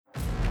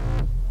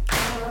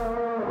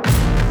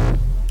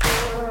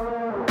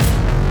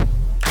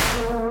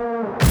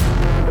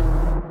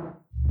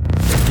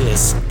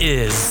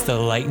is the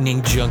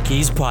Lightning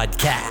Junkies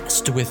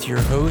podcast with your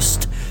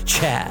host,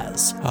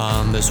 Chaz.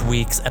 On this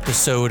week's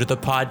episode of the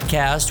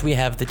podcast, we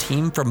have the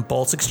team from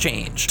Bolts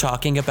Exchange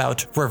talking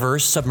about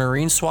reverse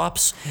submarine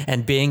swaps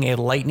and being a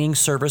Lightning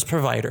service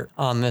provider.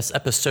 On this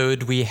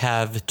episode, we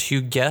have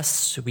two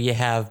guests. We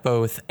have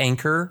both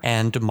Anchor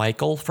and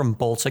Michael from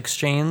Bolts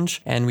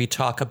Exchange, and we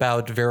talk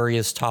about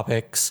various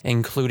topics,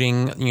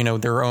 including,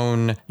 their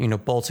own,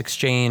 Bolts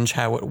Exchange,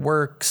 how it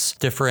works,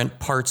 different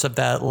parts of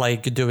that,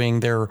 like doing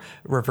their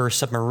reverse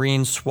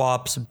submarine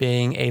swaps,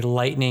 being a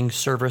Lightning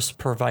service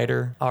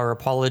provider. Our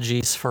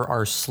apologies for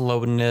our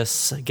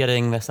slowness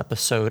getting this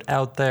episode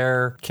out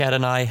there. Kat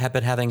and I have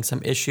been having some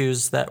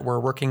issues that we're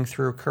working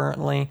through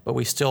currently, but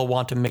we still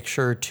want to make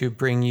sure to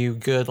bring you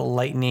good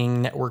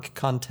Lightning Network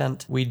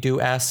content. We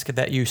do ask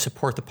that you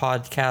support the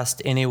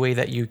podcast any way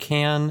that you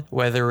can,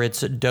 whether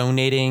it's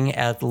donating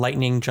at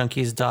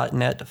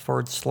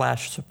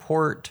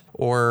lightningjunkies.net/support,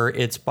 or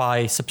it's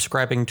by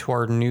subscribing to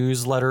our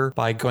newsletter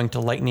by going to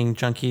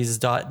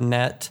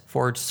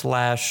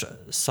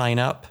lightningjunkies.net/sign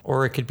up,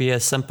 or it could be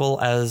as simple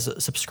as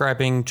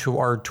subscribing to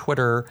our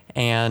Twitter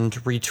and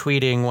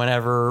retweeting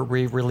whenever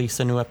we release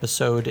a new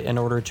episode in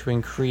order to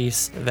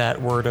increase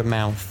that word of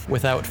mouth.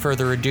 Without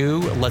further ado,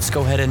 let's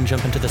go ahead and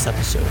jump into this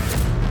episode.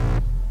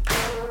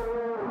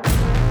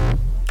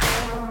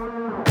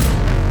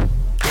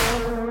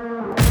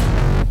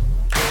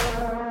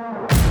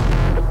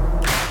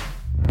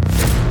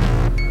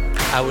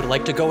 I would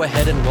like to go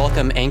ahead and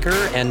welcome Anchor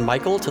and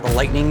Michael to the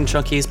Lightning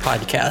Junkies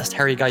podcast.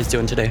 How are you guys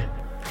doing today?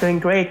 Doing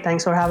great.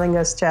 Thanks for having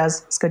us,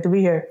 Chaz. It's good to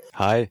be here.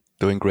 Hi,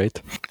 doing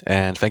great.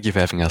 And thank you for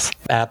having us.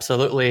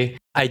 Absolutely.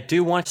 I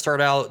do want to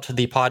start out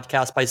the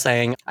podcast by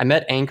saying I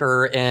met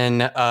Anchor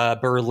in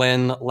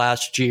Berlin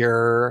last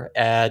year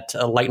at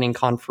a Lightning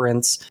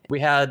conference.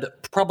 We had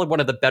probably one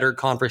of the better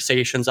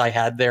conversations I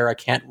had there. I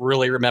can't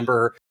really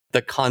remember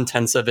the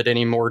contents of it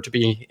anymore, to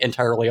be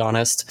entirely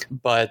honest.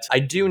 But I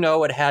do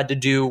know it had to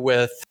do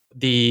with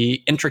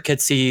the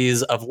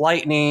intricacies of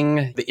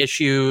Lightning, the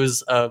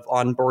issues of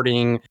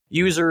onboarding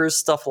users,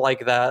 stuff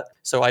like that.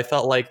 So I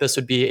felt like this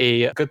would be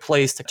a good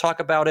place to talk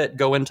about it,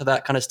 go into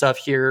that kind of stuff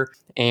here.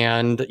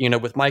 And,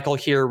 with Michael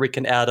here, we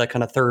can add a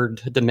kind of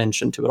third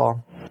dimension to it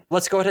all.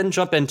 Let's go ahead and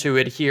jump into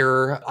it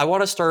here. I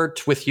want to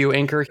start with you,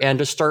 Anchor, and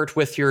to start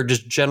with your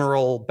just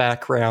general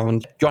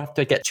background. You don't have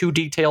to get too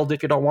detailed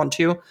if you don't want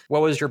to.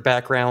 What was your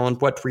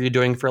background? What were you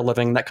doing for a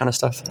living? That kind of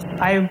stuff.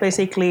 I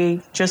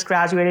basically just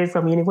graduated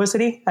from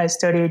university. I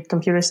studied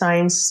computer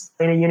science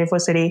in a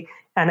university,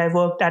 and I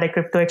worked at a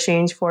crypto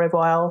exchange for a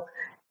while.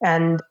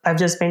 And I've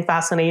just been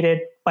fascinated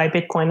by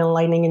Bitcoin and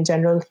Lightning in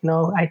general.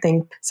 I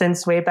think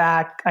since way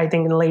back,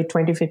 in late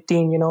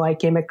 2015, I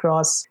came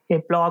across a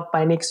blog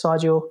by Nick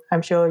Sojo.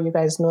 I'm sure you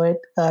guys know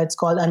it. It's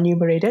called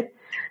Unnumerated.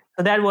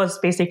 So that was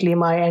basically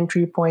my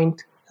entry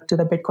point to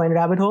the Bitcoin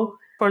rabbit hole.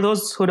 For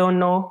those who don't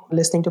know,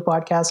 listening to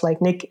podcasts,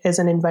 like Nick is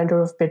an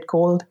inventor of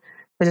BitGold,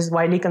 which is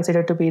widely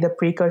considered to be the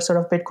precursor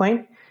of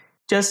Bitcoin.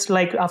 Just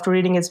like after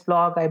reading his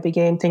blog, I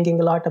began thinking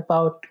a lot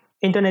about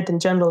internet in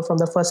general from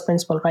the first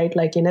principle, right?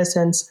 Like in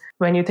essence,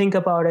 when you think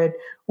about it,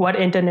 what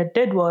internet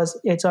did was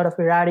it sort of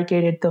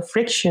eradicated the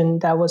friction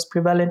that was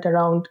prevalent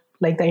around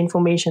like the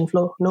information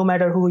flow. No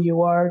matter who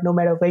you are, no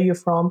matter where you're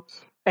from,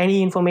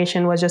 any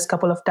information was just a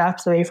couple of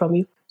taps away from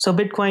you. So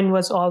Bitcoin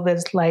was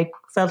always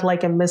felt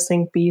like a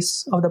missing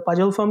piece of the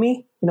puzzle for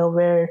me,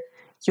 where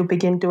you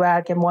begin to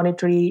add a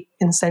monetary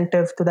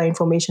incentive to the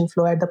information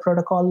flow at the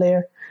protocol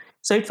layer.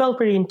 So it felt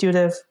pretty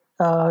intuitive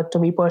to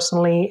me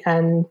personally,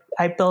 and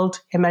I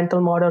built a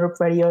mental model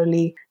very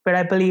early where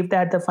I believe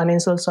that the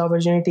financial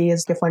sovereignty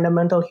is a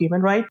fundamental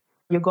human right.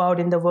 You go out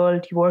in the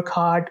world, you work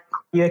hard,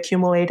 you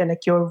accumulate and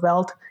accrue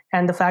wealth,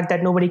 and the fact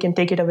that nobody can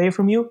take it away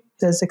from you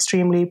is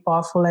extremely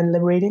powerful and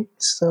liberating.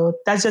 So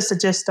that's just a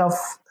gist of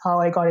how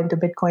I got into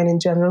Bitcoin in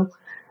general.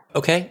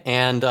 Okay,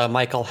 and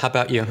Michael, how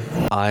about you?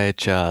 I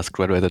just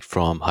graduated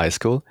from high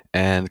school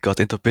and got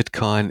into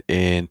Bitcoin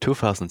in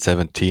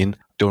 2017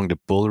 during the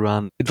bull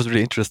run. It was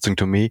really interesting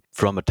to me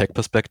from a tech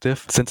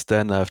perspective. Since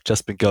then, I've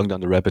just been going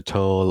down the rabbit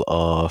hole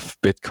of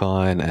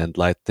Bitcoin and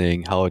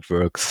Lightning, how it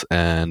works,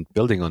 and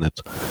building on it.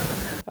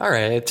 All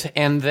right.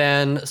 And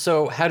then,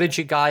 so how did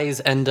you guys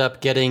end up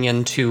getting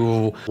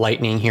into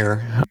Lightning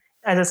here?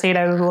 As I said,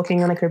 I was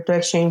working on a crypto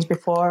exchange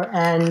before,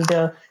 and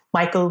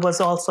Michael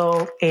was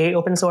also a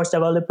open source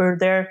developer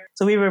there.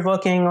 So we were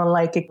working on a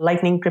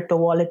Lightning crypto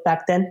wallet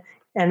back then.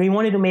 And we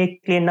wanted to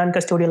make a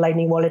non-custodial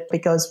Lightning wallet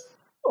because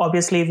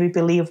obviously we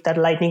believed that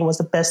Lightning was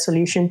the best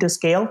solution to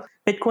scale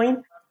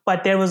Bitcoin.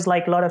 But there was a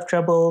lot of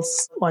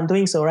troubles on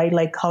doing so, right?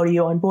 Like how do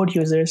you onboard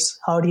users?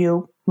 How do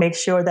you make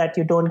sure that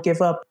you don't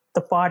give up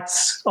the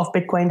parts of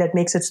Bitcoin that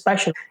makes it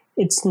special?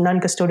 Its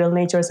non-custodial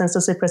nature,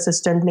 censorship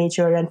resistant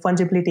nature, and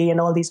fungibility and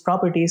all these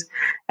properties.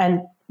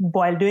 And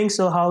while doing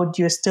so, how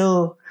do you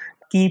still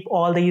keep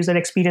all the user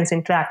experience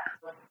intact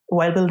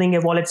while building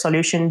a wallet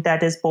solution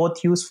that is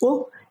both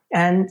useful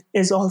and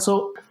is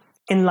also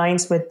in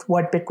lines with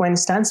what Bitcoin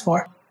stands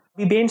for?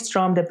 We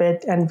brainstormed a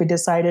bit and we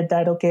decided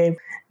that, okay,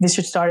 we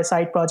should start a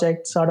side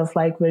project, sort of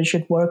like we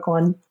should work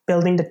on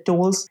building the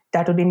tools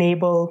that would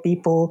enable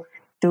people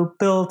to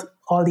build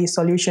all these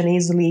solutions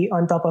easily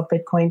on top of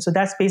Bitcoin. So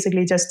that's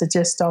basically just the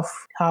gist of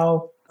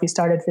how we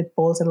started with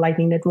Boltz and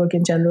Lightning Network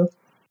in general.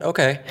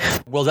 Okay.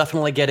 We'll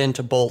definitely get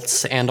into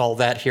Boltz and all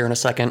that here in a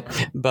second.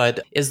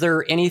 But is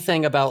there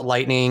anything about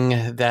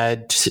Lightning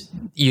that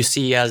you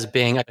see as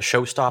being a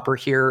showstopper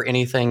here?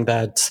 Anything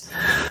that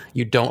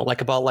you don't like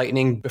about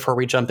Lightning before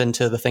we jump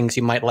into the things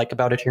you might like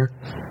about it here?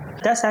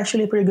 That's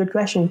actually a pretty good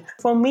question.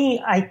 For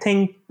me, I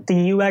think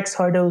the UX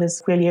hurdle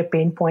is really a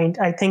pain point.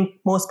 I think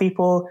most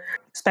people,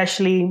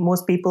 especially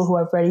most people who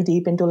are very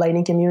deep into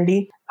Lightning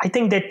community, I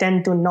think they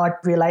tend to not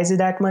realize it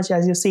that much.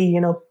 As you see,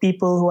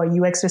 people who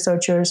are UX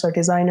researchers or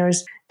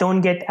designers don't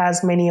get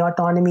as many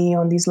autonomy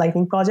on these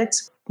Lightning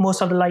projects.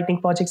 Most of the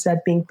Lightning projects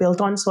are being built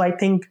on. So I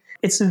think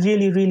it's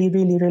really, really,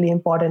 really, really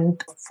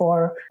important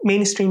for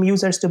mainstream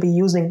users to be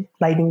using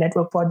Lightning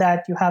Network. For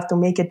that, you have to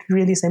make it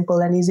really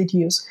simple and easy to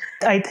use.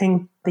 I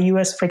think the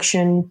US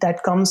friction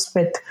that comes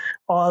with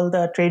all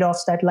the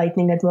trade-offs that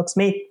Lightning networks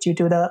make due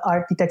to the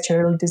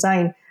architectural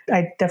design,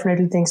 I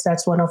definitely think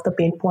that's one of the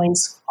pain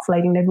points of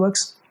Lightning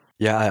networks.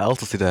 Yeah, I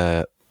also see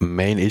the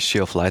main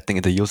issue of Lightning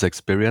in the user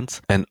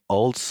experience, and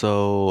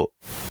also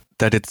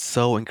that it's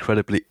so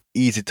incredibly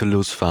easy to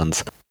lose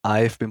funds.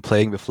 I've been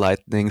playing with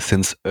Lightning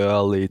since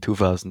early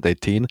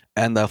 2018,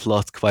 and I've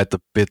lost quite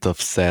a bit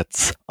of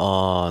sets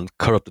on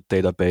corrupted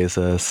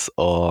databases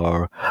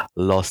or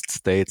lost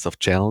states of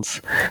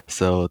channels.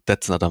 So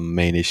that's not a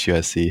main issue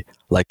I see.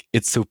 Like,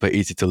 it's super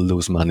easy to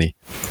lose money.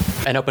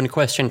 An open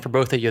question for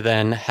both of you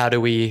then. How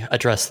do we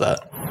address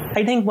that?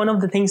 I think one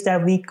of the things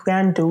that we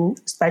can do,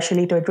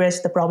 especially to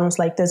address the problems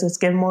like this, is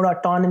give more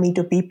autonomy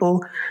to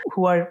people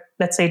who are,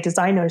 let's say,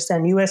 designers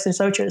and US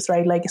researchers,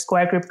 right? Like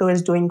Square Crypto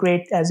is doing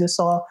great, as you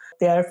saw.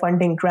 They are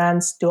funding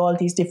grants to all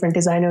these different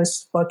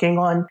designers working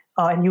on,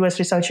 and US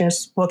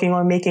researchers working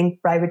on making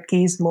private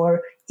keys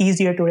more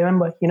easier to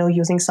remember,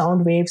 using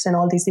sound waves and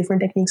all these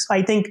different techniques. So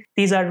I think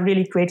these are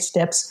really great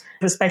steps,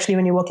 especially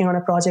when you're working on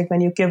a project,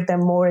 when you give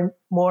them more and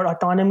more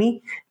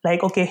autonomy.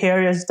 Like, okay,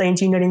 here is the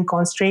engineering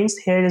constraints.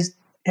 Here is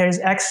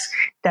X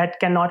that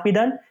cannot be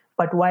done,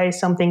 but Y is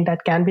something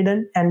that can be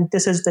done. And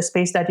this is the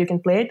space that you can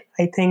play it.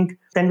 I think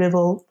then we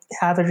will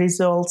have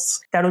results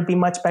that would be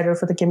much better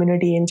for the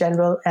community in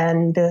general.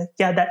 And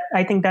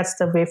I think that's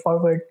the way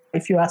forward,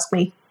 if you ask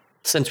me.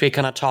 Since we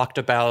kind of talked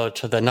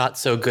about the not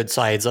so good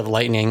sides of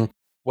Lightning,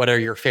 what are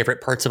your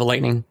favorite parts of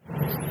Lightning?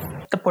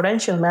 The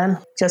potential, man.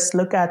 Just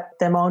look at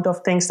the amount of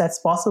things that's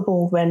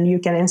possible when you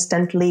can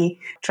instantly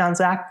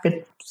transact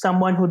with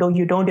someone who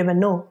you don't even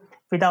know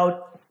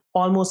without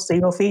almost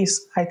zero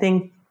fees. I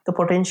think the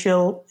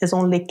potential is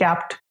only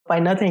capped by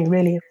nothing,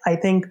 really. I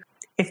think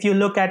if you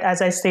look at, as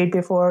I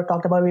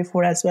talked about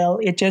before as well,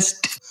 it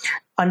just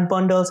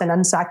unbundles and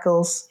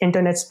unshackles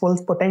internet's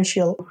full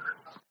potential.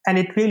 And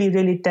it really,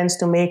 really tends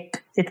to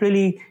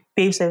really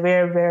paves the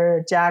way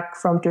where Jack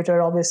from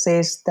Twitter always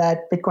says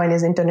that Bitcoin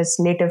is internet's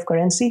native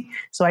currency.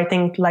 So I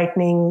think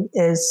Lightning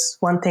is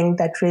one thing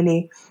that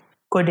really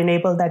could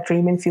enable that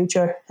dream in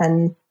future.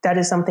 And that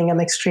is something I'm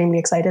extremely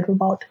excited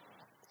about.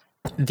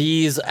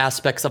 These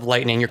aspects of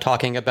Lightning, you're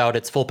talking about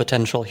its full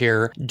potential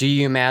here. Do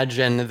you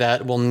imagine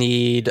that we'll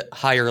need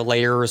higher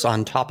layers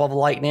on top of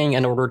Lightning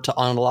in order to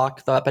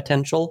unlock that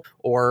potential?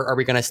 Or are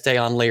we going to stay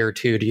on layer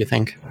 2, do you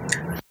think?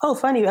 Oh,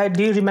 funny.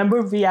 Do you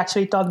remember we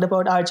actually talked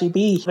about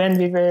RGB when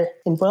we were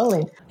in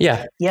Berlin?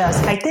 Yeah.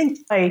 Yes. I think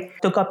I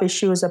took up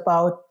issues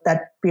about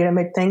that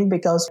pyramid thing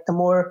because the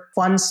more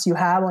funds you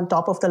have on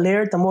top of the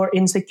layer, the more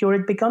insecure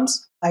it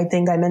becomes. I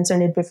think I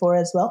mentioned it before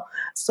as well.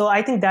 So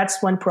I think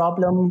that's one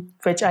problem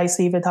which I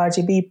see with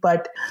RGB.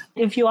 But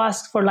if you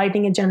ask for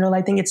Lightning in general,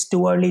 I think it's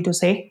too early to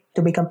say,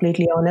 to be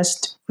completely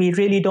honest. We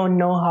really don't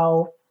know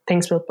how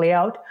things will play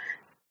out.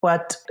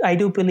 But I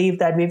do believe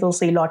that we will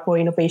see a lot more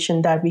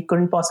innovation that we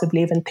couldn't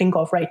possibly even think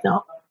of right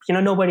now.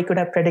 Nobody could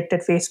have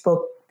predicted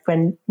Facebook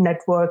when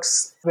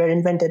networks were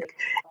invented.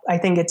 I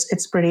think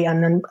it's pretty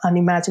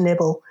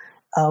unimaginable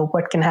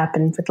what can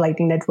happen with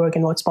Lightning Network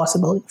and what's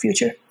possible in the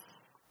future.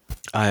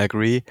 I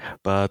agree,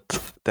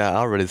 but there are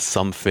already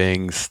some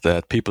things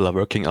that people are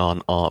working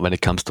on when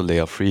it comes to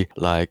layer 3.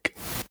 Like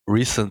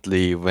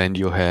recently, when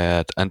you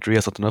had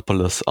Andreas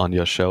Antonopoulos on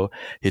your show,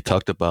 he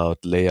talked about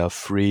layer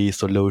 3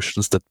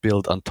 solutions that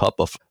build on top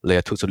of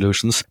layer 2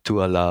 solutions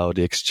to allow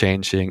the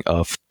exchanging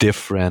of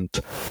different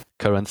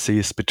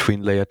currencies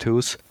between layer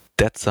 2s.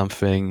 That's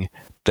something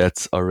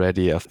that's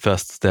already a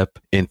first step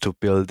into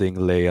building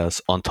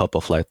layers on top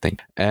of Lightning.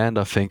 And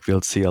I think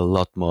we'll see a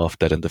lot more of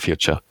that in the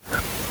future.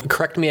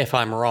 Correct me if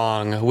I'm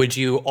wrong. Would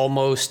you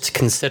almost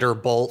consider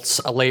Boltz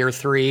a layer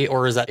 3,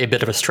 or is that a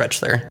bit of a stretch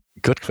there?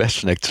 Good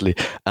question, actually.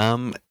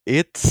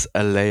 It's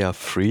a layer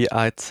 3,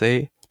 I'd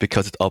say,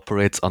 because it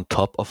operates on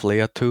top of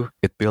layer 2.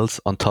 It builds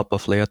on top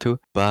of layer 2,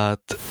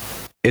 but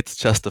it's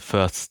just the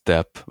first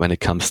step when it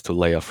comes to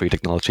layer 3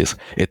 technologies.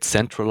 It's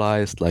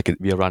centralized, like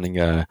we are running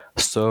a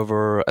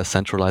server, a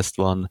centralized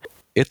one.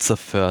 it's a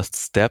first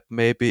step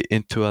maybe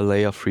into a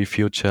layer 3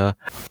 future,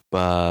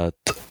 but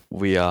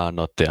we are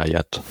not there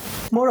yet.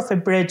 More of a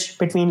bridge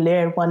between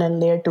layer 1 and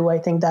layer 2. I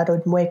think that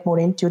would make more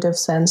intuitive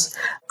sense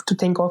to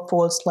think of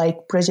Boltz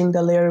like bridging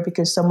the layer,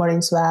 because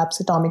submarine swaps,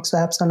 atomic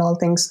swaps, and all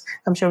things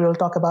I'm sure we'll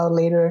talk about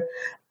later.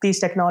 These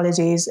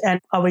technologies and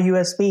our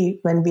USB,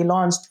 when we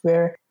launched,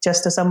 were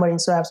just the submarine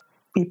swaps.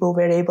 People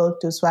were able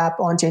to swap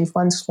on-chain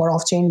funds for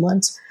off-chain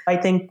ones. I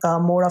think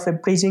more of a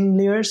bridging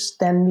layers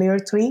than layer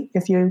 3,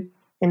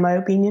 in my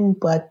opinion.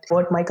 But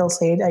what Michael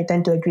said, I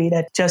tend to agree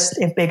that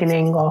just a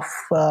beginning of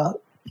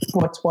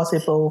what's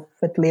possible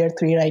with layer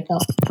 3 right now.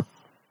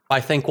 I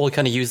think we'll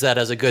kind of use that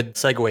as a good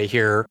segue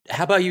here.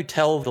 How about you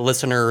tell the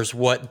listeners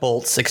what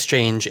Boltz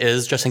Exchange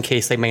is, just in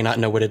case they may not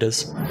know what it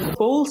is?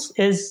 Boltz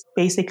is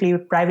basically a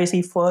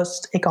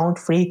privacy-first,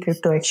 account-free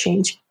crypto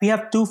exchange. We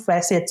have two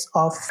facets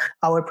of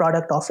our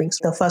product offerings.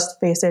 The first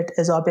facet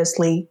is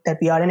obviously that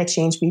we are an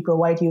exchange. We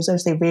provide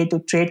users a way to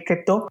trade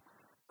crypto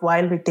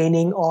while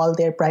retaining all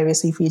their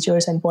privacy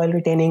features and while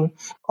retaining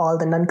all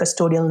the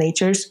non-custodial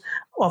natures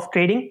of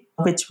trading,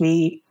 which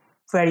we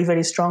very,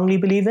 very strongly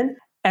believe in.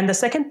 And the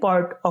second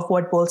part of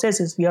what Boltz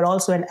is we are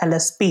also an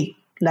LSP.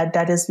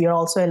 That is, we are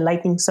also a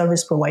Lightning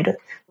service provider.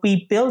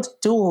 We build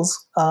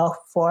tools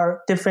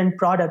for different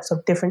products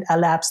or different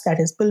LApps that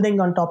is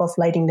building on top of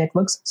Lightning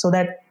networks so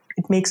that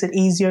it makes it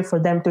easier for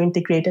them to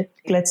integrate it.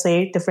 Let's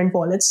say different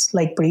wallets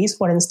like Breeze,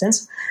 for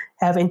instance,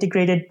 have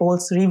integrated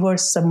Boltz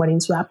reverse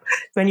submarine swap.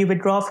 When you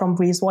withdraw from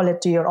Breeze wallet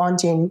to your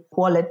on-chain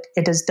wallet,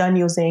 it is done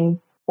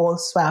using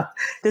Boltz swap.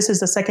 This is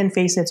the second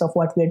facet of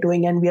what we're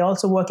doing. And we're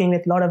also working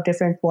with a lot of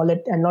different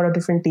wallet and a lot of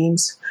different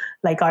teams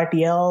like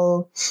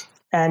RTL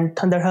and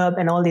ThunderHub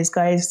and all these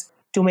guys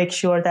to make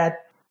sure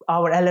that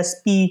our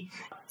LSP,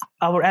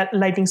 our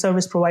Lightning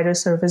Service Provider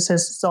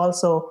services, is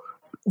also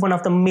one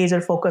of the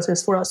major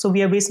focuses for us. So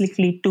we are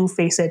basically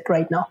two-faced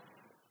right now.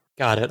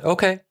 Got it.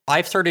 Okay.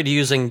 I've started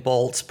using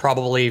Boltz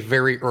probably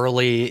very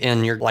early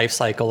in your life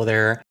cycle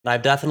there.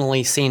 I've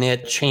definitely seen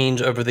it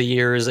change over the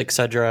years,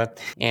 etc.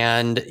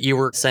 And you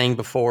were saying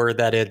before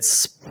that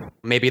it's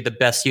maybe the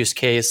best use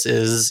case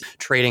is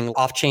trading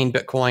off-chain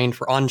Bitcoin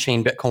for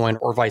on-chain Bitcoin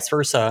or vice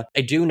versa.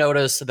 I do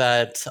notice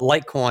that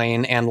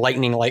Litecoin and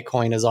Lightning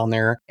Litecoin is on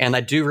there. And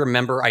I do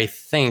remember, I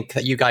think,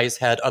 that you guys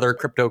had other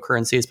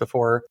cryptocurrencies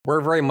before.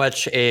 We're very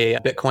much a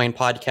Bitcoin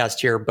podcast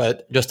here,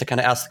 but just to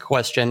kind of ask the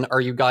question, are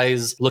you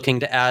guys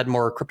looking to add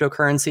more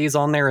cryptocurrencies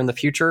on there in the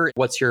future?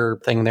 What's your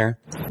thing there?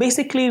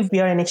 Basically, we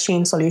are an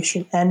exchange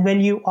solution. And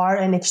when you are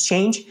an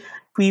exchange,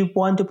 we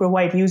want to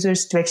provide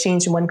users to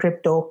exchange one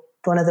crypto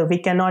to another. We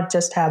cannot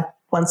just have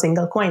one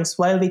single coin. So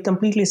while we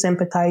completely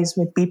sympathize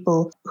with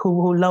people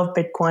who love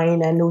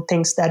Bitcoin and who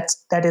thinks that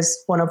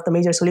is one of the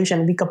major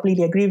solutions, we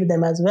completely agree with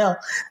them as well.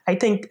 I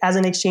think as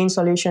an exchange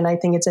solution, I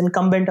think it's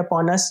incumbent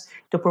upon us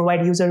to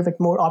provide users with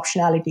more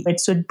optionality.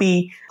 It should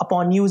be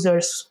upon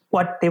users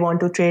what they want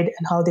to trade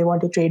and how they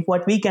want to trade.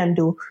 What we can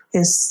do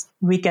is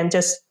we can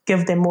just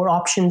give them more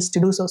options to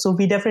do so. So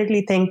we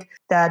definitely think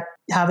that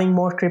having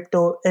more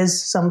crypto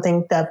is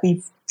something that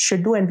we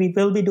should do and we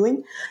will be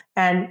doing.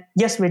 And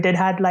yes, we did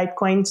had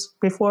Litecoins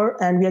before,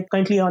 and we are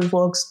currently on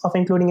works of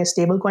including a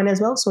stablecoin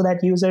as well, so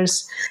that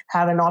users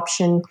have an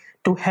option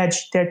to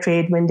hedge their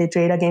trade when they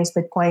trade against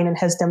Bitcoin and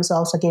hedge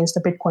themselves against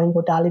the Bitcoin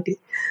volatility.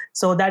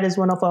 So that is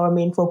one of our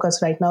main focus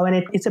right now.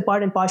 And it's a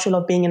part and parcel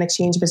of being an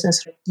exchange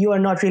business. You are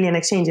not really an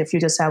exchange if you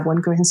just have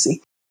one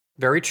currency.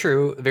 Very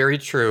true. Very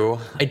true.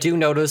 I do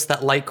notice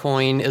that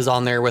Litecoin is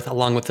on there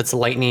along with its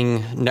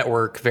Lightning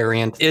Network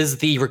variant. Is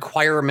the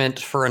requirement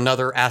for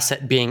another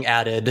asset being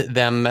added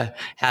them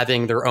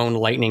having their own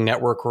Lightning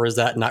Network, or is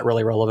that not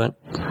really relevant?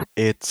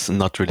 It's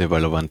not really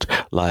relevant.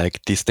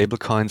 Like the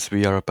stablecoins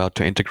we are about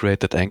to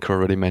integrate that Anchor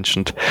already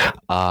mentioned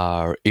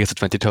are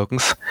ERC20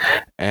 tokens.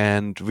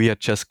 And we are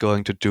just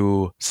going to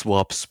do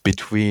swaps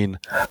between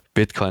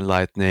Bitcoin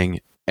Lightning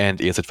and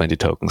ERC20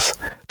 tokens.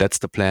 That's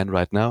the plan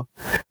right now.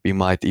 We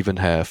might even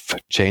have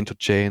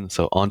chain-to-chain,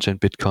 so on-chain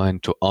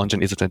Bitcoin to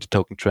on-chain ERC20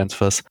 token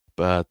transfers,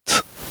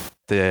 but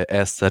the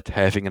asset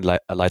having a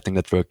Lightning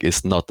network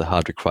is not a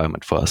hard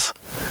requirement for us.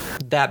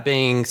 That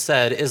being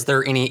said, is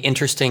there any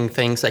interesting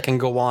things that can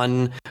go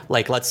on,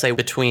 like let's say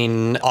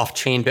between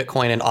off-chain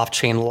Bitcoin and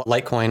off-chain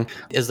Litecoin?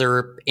 Is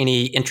there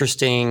any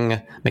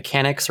interesting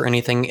mechanics or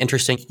anything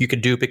interesting you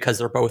could do because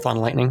they're both on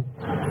Lightning?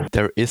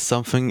 There is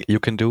something you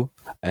can do,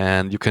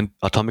 and you can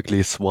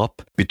atomically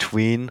swap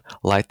between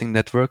Lightning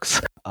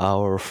networks.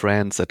 Our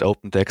friends at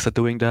OpenDex are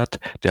doing that.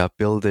 They are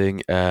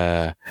building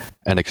an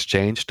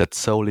exchange that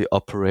solely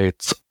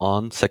operates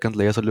on second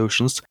layer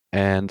solutions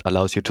and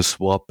allows you to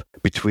swap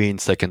between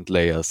second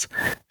layers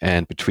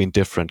and between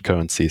different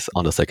currencies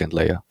on the second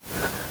layer.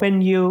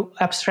 When you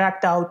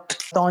abstract out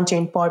the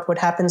on-chain part, what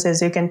happens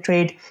is you can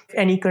trade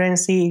any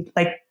currency.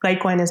 Like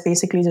Litecoin is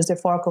basically just a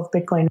fork of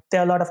Bitcoin. There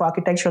are a lot of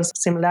architectural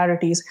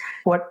similarities.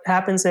 What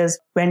happens is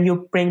when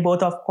you bring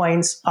both of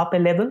coins up a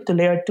level to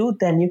layer 2,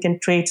 then you can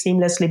trade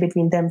seamlessly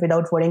between them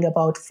without worrying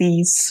about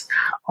fees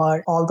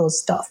or all those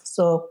stuff.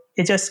 So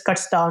it just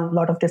cuts down a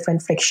lot of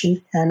different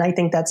friction. And I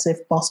think that's a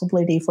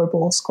possibility for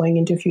Boltz going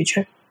into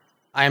future.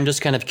 I'm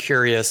just kind of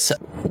curious,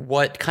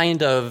 what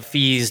kind of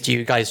fees do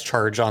you guys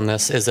charge on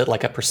this? Is it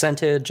like a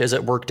percentage? Is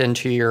it worked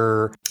into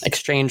your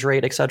exchange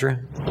rate, etc.?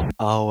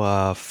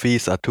 Our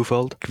fees are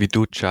twofold. We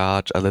do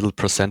charge a little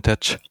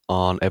percentage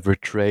on every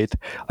trade.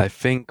 I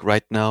think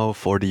right now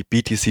for the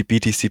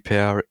BTC-BTC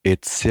pair,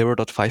 it's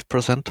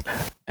 0.5%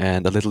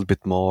 and a little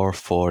bit more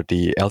for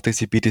the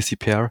LTC-BTC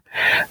pair.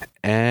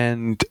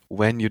 And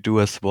when you do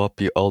a swap,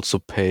 you also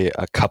pay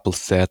a couple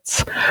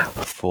sets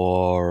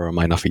for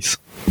minor fees.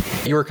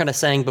 You were kind of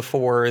saying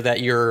before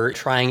that you're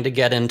trying to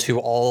get into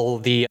all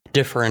the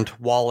different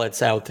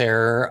wallets out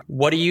there.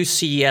 What do you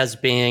see as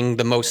being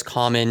the most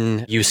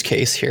common use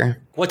case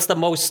here? What's the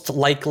most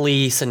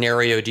likely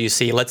scenario do you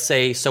see? Let's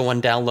say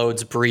someone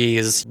downloads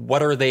Breeze.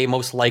 What are they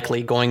most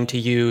likely going to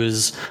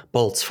use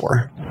Boltz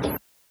for?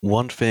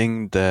 One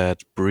thing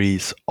that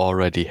Breeze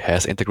already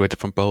has integrated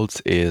from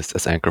Boltz is,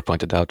 as Ankur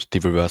pointed out, the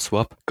reverse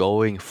swap,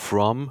 going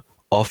from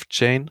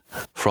off-chain,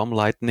 from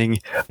Lightning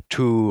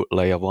to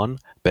Layer 1,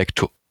 back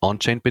to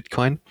on-chain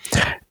Bitcoin.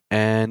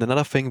 And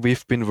another thing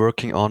we've been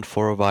working on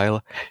for a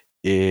while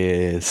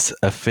is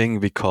a thing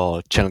we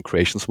call channel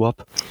creation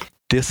swap.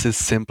 This is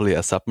simply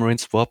a submarine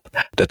swap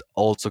that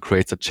also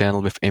creates a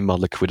channel with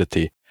inbound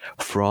liquidity.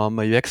 From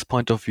a UX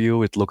point of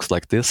view, it looks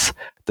like this.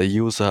 The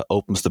user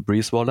opens the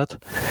Breeze wallet,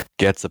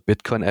 gets a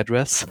Bitcoin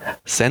address,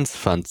 sends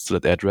funds to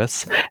that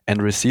address,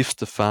 and receives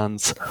the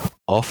funds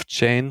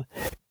off-chain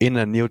in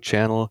a new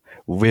channel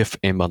with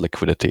inbound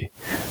liquidity.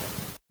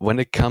 When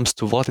it comes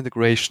to wallet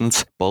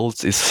integrations,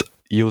 Boltz is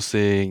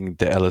using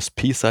the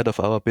LSP side of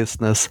our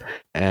business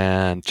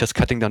and just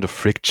cutting down the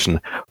friction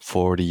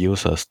for the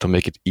users to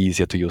make it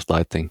easier to use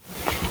Lightning.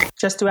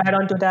 Just to add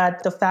on to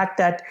that, the fact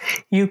that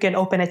you can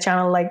open a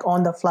channel like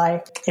on the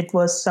fly, it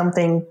was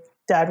something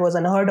that was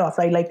unheard of,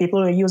 right? Like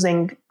people were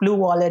using Blue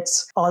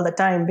wallets all the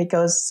time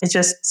because it's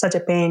just such a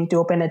pain to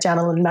open a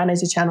channel and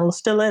manage a channel.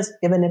 Still is,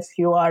 even if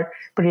you are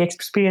pretty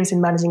experienced in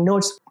managing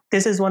nodes.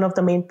 This is one of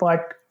the main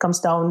part comes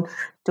down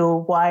to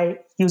why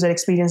user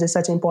experience is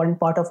such an important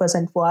part of us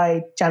and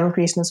why channel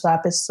creation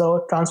swap is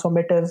so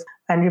transformative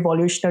and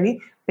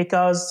revolutionary,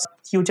 because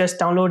you just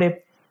download a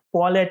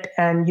wallet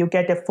and you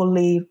get a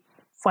fully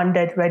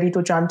funded, ready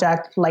to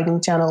transact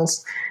Lightning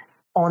channels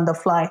on the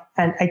fly.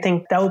 And I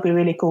think that would be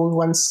really cool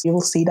once you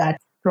will see that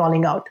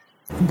rolling out.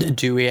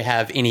 Do we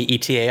have any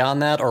ETA on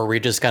that, or are we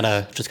just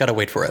gotta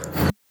wait for it?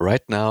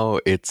 Right now,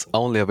 it's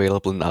only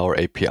available in our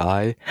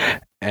API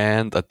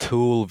and a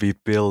tool we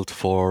built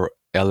for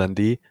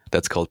LND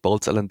that's called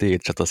Boltz LND.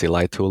 It's just a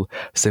CLI tool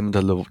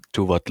similar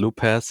to what Loop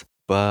has.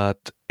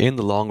 But in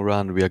the long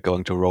run, we are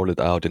going to roll it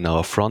out in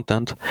our front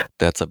end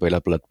that's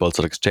available at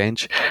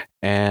Boltz.exchange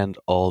and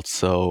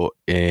also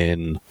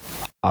in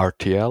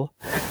RTL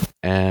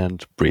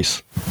and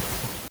Breeze.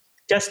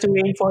 Just to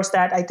reinforce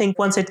that, I think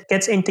once it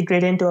gets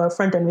integrated into our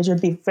front end, which will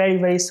be very,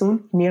 very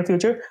soon, near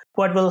future,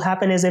 what will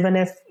happen is even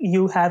if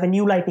you have a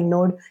new Lightning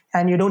node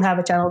and you don't have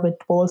a channel with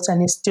Boltz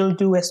and you still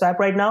do a swap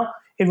right now,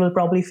 it will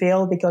probably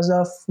fail because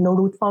of no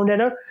root found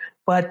error.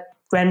 But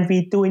when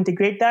we do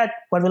integrate that,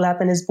 what will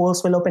happen is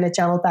Boltz will open a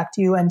channel back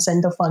to you and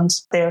send the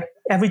funds there.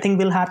 Everything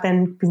will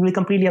happen, we will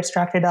completely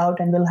abstract it out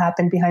and will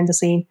happen behind the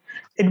scene.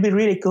 It'll be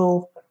really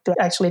cool to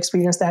actually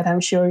experience that. I'm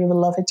sure you will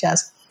love it,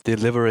 Chaz.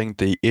 Delivering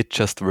the It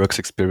Just Works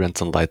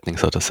experience on Lightning,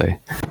 so to say.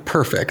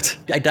 Perfect.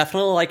 I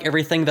definitely like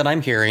everything that I'm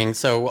hearing,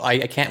 so I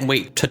can't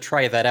wait to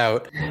try that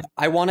out.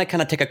 I want to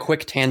kind of take a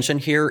quick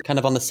tangent here, kind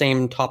of on the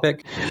same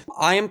topic.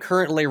 I am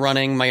currently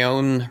running my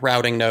own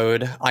routing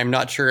node. I'm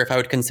not sure if I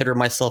would consider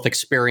myself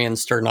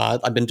experienced or not.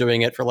 I've been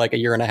doing it for like a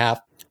year and a half.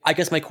 I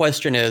guess my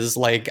question is,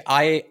 like,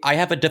 I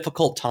have a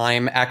difficult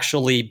time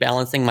actually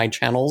balancing my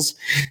channels.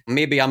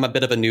 Maybe I'm a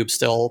bit of a noob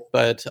still,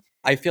 but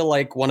I feel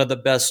like one of the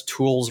best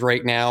tools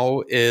right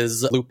now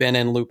is loop in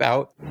and loop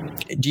out.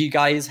 Do you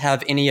guys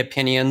have any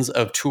opinions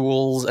of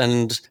tools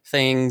and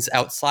things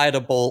outside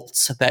of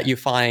Boltz that you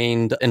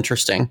find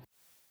interesting?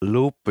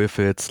 Loop, with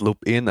its loop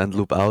in and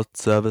loop out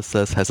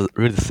services, has a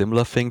really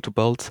similar thing to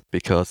Boltz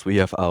because we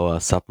have our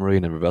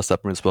submarine and reverse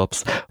submarine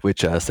swaps,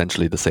 which are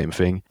essentially the same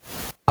thing.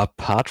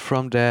 Apart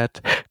from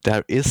that,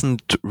 there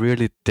isn't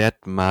really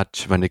that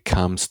much when it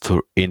comes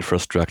to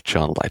infrastructure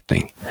on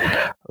Lightning.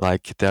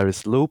 Like, there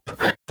is Loop,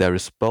 there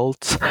is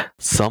Boltz.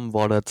 Some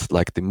wallets,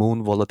 like the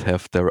Moon wallet,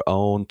 have their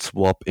own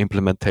swap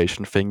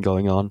implementation thing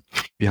going on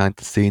behind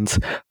the scenes.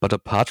 But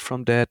apart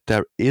from that,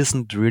 there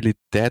isn't really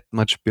that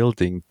much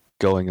building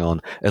going on,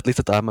 at least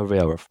that I'm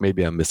aware of.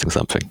 Maybe I'm missing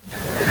something.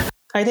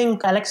 I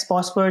think Alex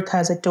Bosworth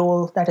has a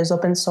tool that is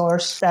open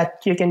source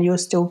that you can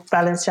use to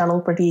balance channel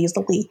pretty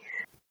easily.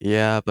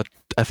 Yeah, but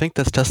I think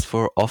that's just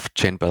for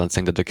off-chain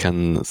balancing, that you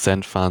can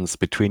send funds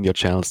between your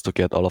channels to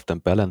get all of them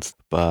balanced.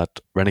 But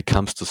when it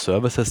comes to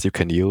services you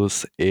can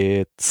use,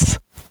 it's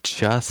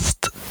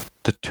just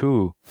the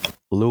two,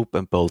 Loop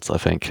and Boltz, I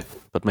think.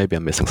 But maybe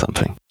I'm missing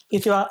something.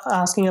 If you're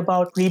asking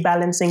about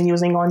rebalancing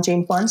using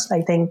on-chain funds,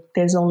 I think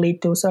there's only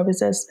two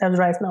services as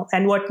right now.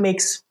 And what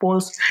makes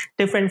Pulse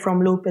different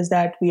from Loop is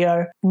that we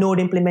are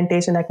node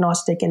implementation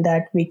agnostic, in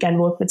that we can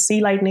work with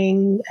C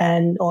Lightning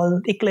and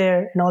all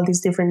Eclair and all these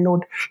different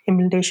node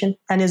implementation,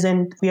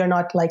 and we are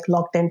not like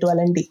locked into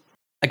LND.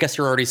 I guess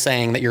you're already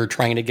saying that you're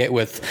trying to get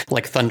with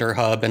like Thunder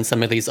Hub and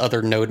some of these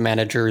other node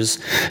managers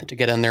to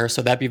get in there.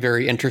 So that'd be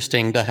very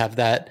interesting to have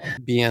that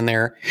be in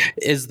there.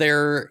 Is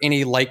there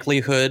any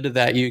likelihood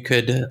that you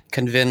could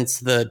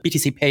convince the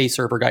BTC Pay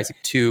server guys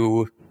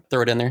to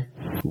throw it in there?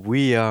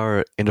 We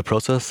are in the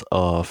process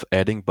of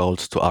adding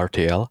bolts to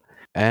RTL,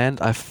 and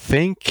I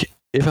think,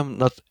 if I'm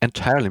not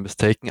entirely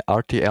mistaken,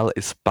 RTL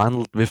is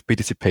bundled with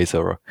BTC Pay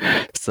Server.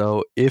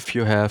 So if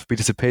you have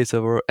BTC Pay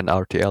Server and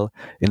RTL,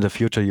 in the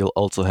future you'll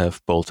also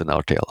have bolts in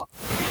RTL.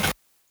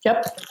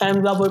 Yep,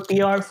 and our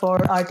PR for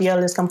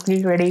RTL is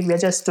completely ready. We're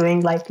just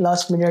doing like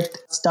last minute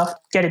stuff,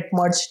 get it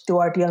merged to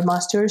RTL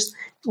masters.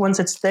 Once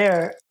it's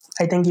there,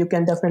 I think you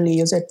can definitely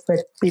use it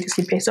with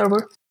BTC Pay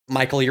Server.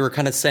 Michael, you were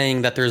kind of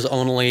saying that there's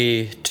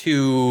only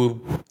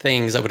two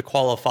things that would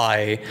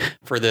qualify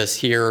for this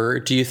here.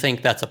 Do you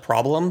think that's a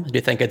problem? Do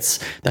you think it's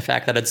the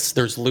fact that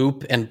there's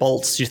Loop and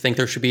bolts? Do you think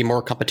there should be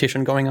more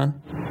competition going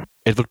on?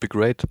 It would be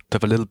great to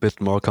have a little bit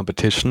more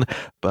competition,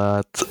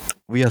 but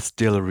we are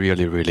still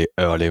really, really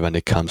early when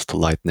it comes to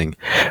Lightning.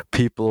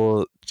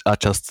 People are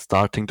just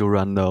starting to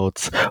run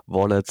nodes.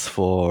 Wallets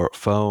for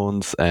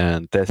phones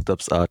and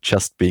desktops are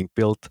just being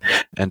built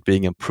and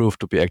being improved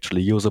to be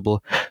actually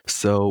usable.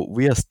 So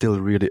we are still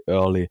really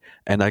early,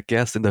 and I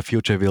guess in the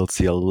future we'll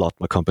see a lot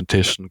more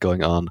competition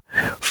going on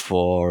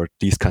for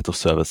these kinds of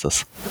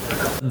services.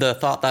 The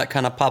thought that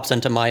kind of pops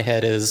into my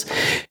head is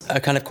a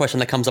kind of question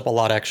that comes up a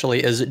lot,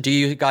 actually, is do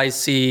you guys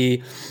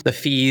see the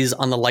fees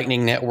on the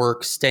Lightning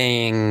Network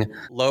staying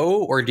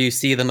low, or do you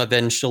see them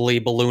eventually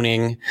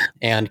ballooning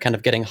and kind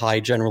of getting high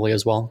generally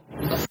as well?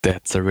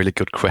 That's a really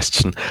good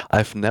question.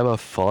 I've never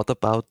thought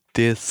about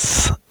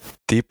this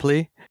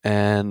deeply.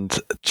 And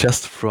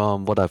just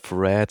from what I've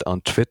read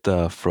on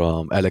Twitter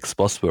from Alex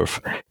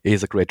Bosworth,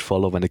 he's a great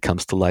follow when it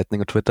comes to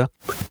Lightning on Twitter.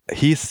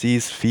 He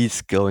sees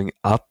fees going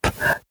up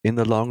in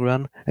the long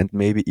run and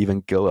maybe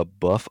even go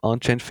above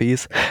on-chain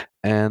fees.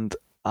 And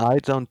I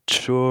don't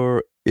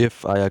sure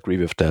if I agree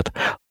with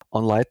that.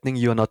 On Lightning,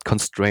 you are not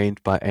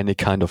constrained by any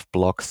kind of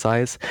block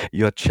size.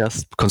 You are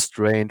just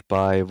constrained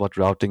by what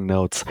routing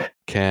nodes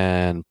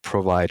can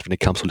provide when it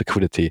comes to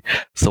liquidity.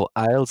 So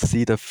I'll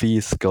see the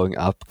fees going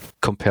up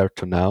compared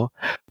to now,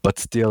 but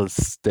still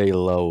stay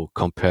low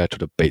compared to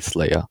the base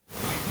layer.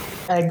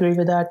 I agree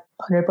with that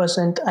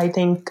 100%. I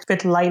think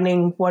with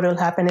Lightning, what will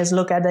happen is,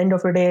 look, at the end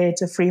of the day,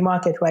 it's a free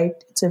market, right?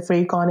 It's a free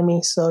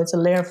economy. So it's a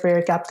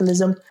laissez-faire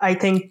capitalism. I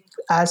think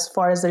as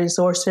far as the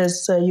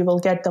resources you will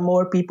get, the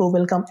more people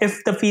will come.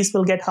 If the fees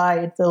will get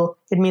high,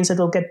 it means it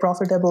will get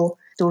profitable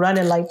to run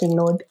a Lightning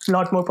node, a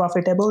lot more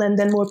profitable, and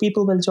then more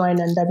people will join,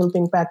 and that will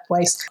bring back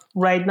twice.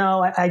 Right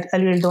now, I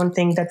really don't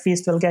think that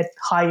fees will get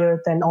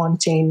higher than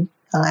on-chain,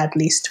 at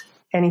least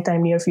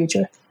anytime near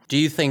future. Do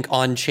you think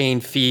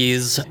on-chain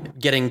fees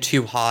getting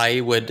too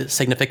high would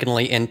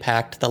significantly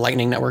impact the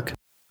Lightning Network?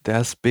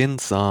 There's been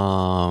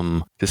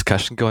some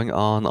discussion going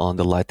on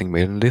the Lightning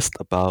mailing list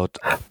about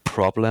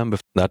problem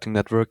with Lightning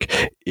Network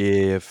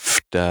if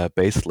the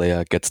base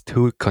layer gets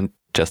too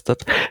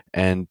congested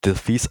and the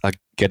fees are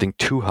getting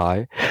too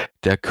high.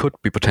 There could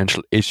be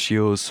potential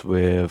issues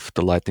with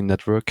the Lightning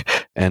Network,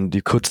 and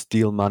you could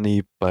steal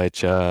money by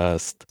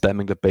just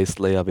spamming the base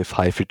layer with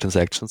high fee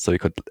transactions. So you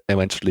could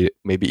eventually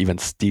maybe even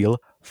steal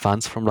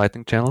funds from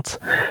Lightning channels.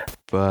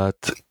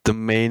 But the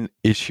main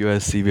issue I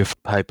see with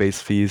high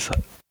base fees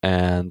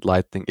and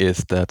Lightning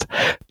is that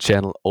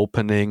channel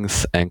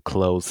openings and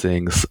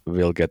closings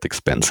will get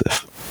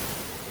expensive.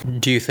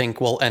 Do you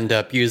think we'll end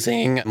up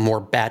using more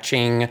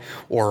batching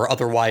or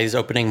otherwise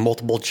opening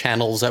multiple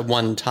channels at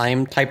one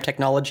time type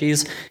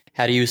technologies?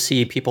 How do you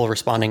see people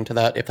responding to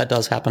that if that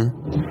does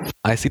happen?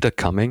 I see that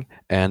coming,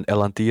 and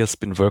L&D has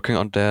been working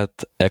on that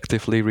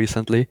actively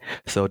recently.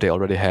 So they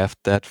already have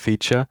that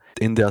feature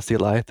in their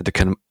CLI that they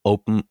can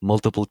open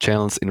multiple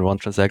channels in one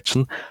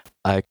transaction.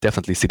 I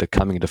definitely see that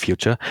coming in the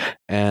future.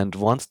 And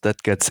once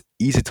that gets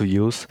easy to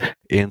use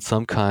in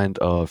some kind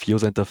of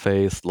user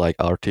interface like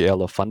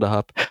RTL or Thunder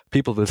Hub,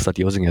 people will start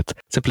using it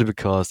simply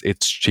because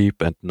it's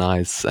cheap and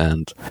nice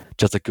and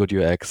just a good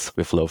UX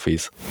with low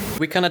fees.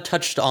 We kind of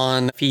touched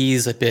on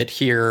fees a bit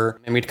here,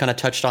 and we kind of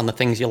touched on the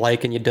things you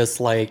like and you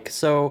dislike.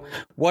 So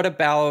what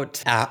about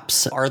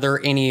apps? Are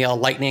there any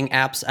Lightning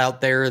apps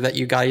out there that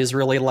you guys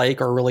really like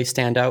or really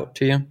stand out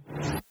to you?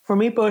 For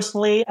me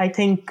personally, I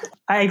think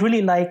I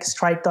really like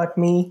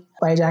Strike.me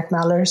by Jack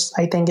Mallers.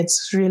 I think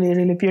it's really,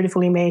 really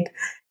beautifully made.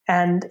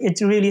 And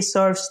it really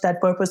serves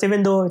that purpose,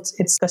 even though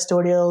it's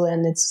custodial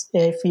and it's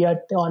a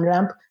fiat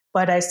on-ramp.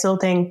 But I still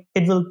think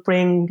it will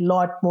bring a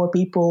lot more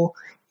people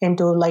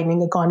into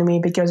Lightning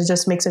economy because it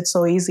just makes it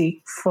so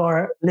easy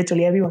for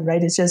literally everyone,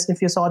 right? It's just,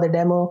 if you saw the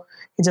demo,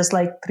 it's just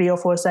like 3 or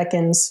 4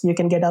 seconds, you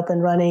can get up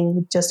and running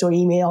with just your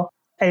email.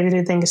 I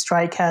really think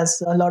Strike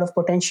has a lot of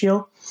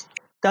potential.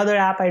 The other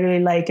app I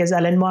really like is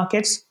LN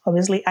Markets.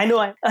 Obviously, I know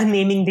I'm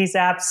naming these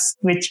apps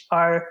which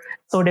are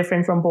so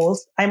different from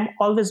both. I'm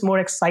always more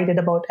excited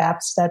about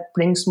apps that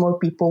brings more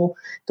people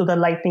to the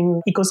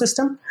Lightning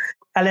ecosystem.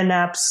 LN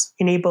apps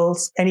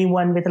enables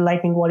anyone with a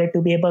Lightning wallet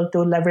to be able to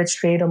leverage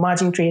trade or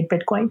margin trade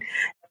Bitcoin.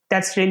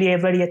 That's really a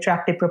very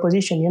attractive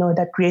proposition,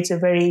 that creates a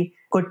very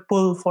good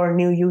pull for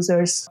new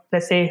users.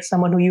 Let's say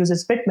someone who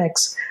uses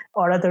BitMEX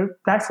or other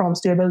platforms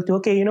to be able to,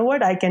 okay, you know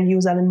what, I can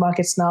use LN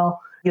Markets now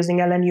using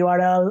LN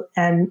URL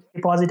and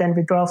deposit and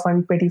withdraw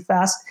fund pretty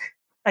fast.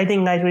 I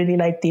think I really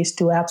like these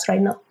two apps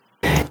right now.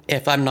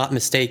 If I'm not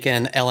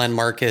mistaken, LN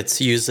Markets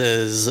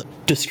uses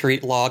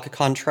discrete log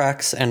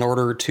contracts in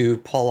order to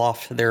pull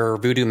off their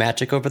voodoo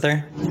magic over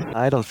there.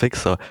 I don't think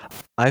so.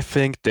 I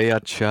think they are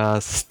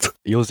just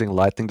using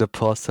Lightning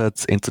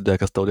deposits into their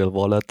custodial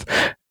wallet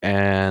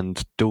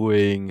and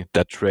doing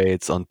the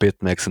trades on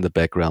BitMEX in the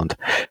background.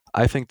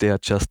 I think they are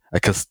just a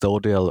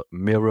custodial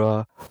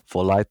mirror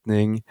for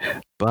Lightning,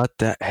 but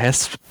there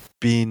has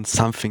been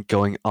something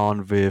going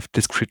on with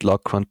discrete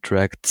log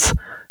contracts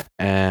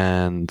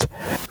and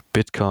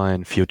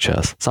Bitcoin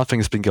futures. Something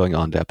has been going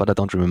on there, but I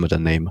don't remember the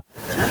name.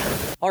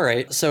 All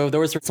right, so there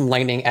was some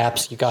Lightning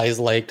apps you guys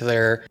liked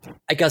there.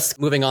 I guess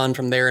moving on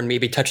from there and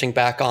maybe touching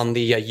back on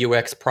the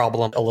UX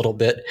problem a little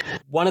bit.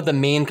 One of the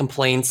main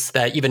complaints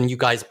that even you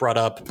guys brought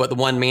up, but the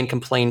one main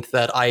complaint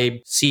that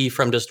I see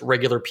from just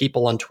regular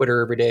people on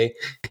Twitter every day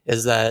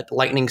is that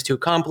Lightning's too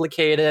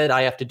complicated.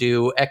 I have to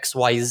do X,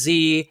 Y,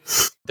 Z.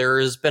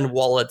 There's been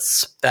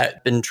wallets that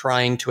have been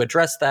trying to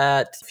address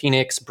that.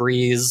 Phoenix,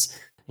 Breeze,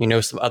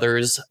 some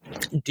others.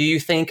 Do you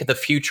think the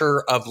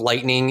future of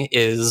Lightning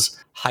is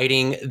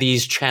hiding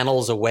these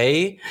channels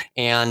away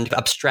and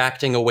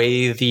abstracting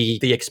away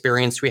the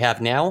experience we have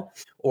now?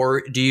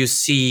 Or do you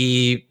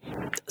see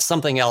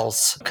something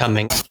else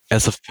coming?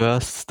 As a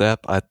first step,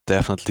 I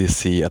definitely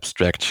see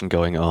abstraction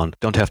going on.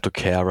 Don't have to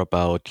care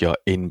about your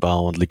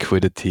inbound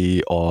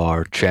liquidity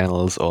or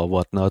channels or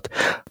whatnot,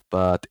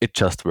 but it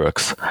just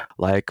works.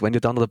 Like when you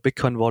download a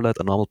Bitcoin wallet,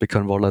 a normal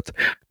Bitcoin wallet,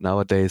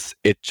 nowadays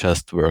it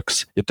just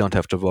works. You don't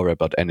have to worry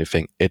about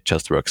anything. It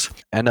just works.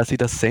 And I see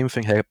the same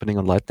thing happening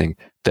on Lightning,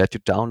 that you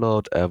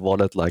download a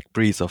wallet like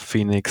Breeze or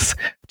Phoenix,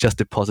 just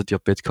deposit your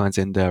Bitcoins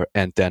in there,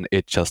 and then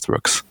it just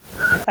works.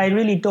 I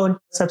really don't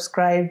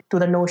subscribe to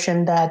the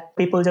notion that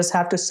people just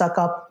have to suck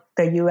up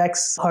the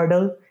UX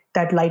hurdle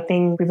that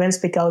Lightning prevents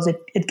because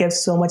it gives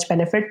so much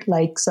benefit,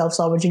 like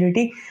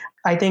self-sovereignty.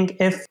 I think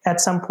if at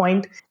some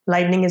point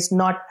Lightning is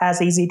not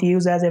as easy to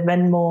use as a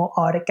Venmo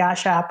or a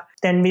Cash App,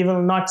 then we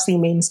will not see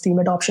mainstream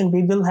adoption.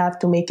 We will have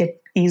to make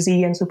it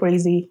easy and super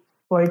easy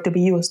for it to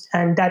be used.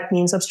 And that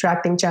means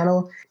abstracting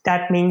channel.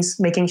 That means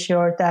making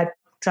sure that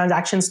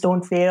transactions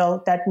don't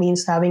fail. That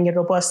means having a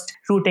robust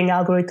routing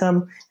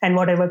algorithm and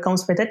whatever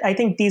comes with it. I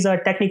think these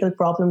are technical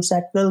problems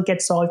that will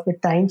get solved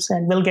with times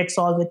and will get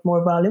solved with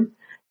more volume.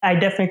 I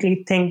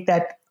definitely think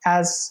that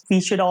as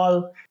we should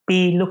all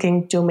be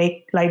looking to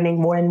make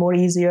Lightning more and more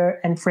easier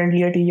and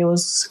friendlier to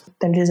use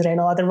than it is right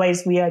now.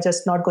 Otherwise, we are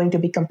just not going to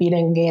be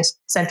competing against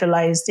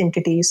centralized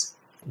entities.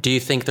 Do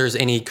you think there's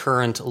any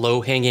current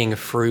low-hanging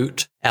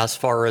fruit as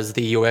far as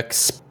the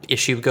UX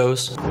issue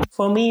goes?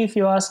 For me, if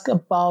you ask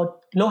about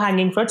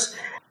low-hanging fruits,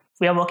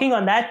 we are working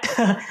on that.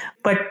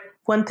 But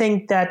one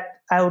thing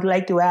that I would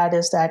like to add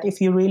is that if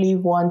you really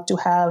want to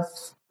have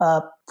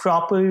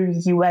proper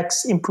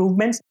UX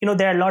improvements,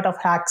 there are a lot of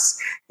hacks.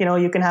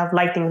 You can have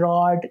Lightning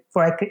Rod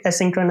for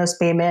asynchronous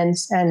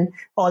payments and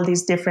all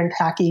these different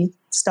hacky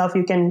stuff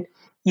you can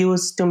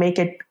use to make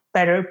it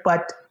better.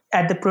 But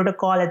at the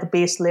protocol, at the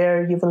base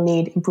layer, you will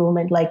need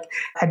improvement. Like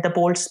at the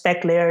bold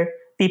spec layer,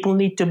 people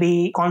need to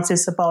be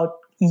conscious about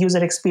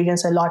user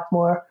experience a lot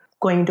more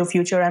going into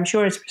future. I'm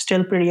sure it's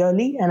still pretty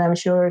early, and I'm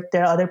sure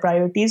there are other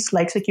priorities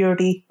like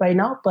security right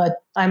now. But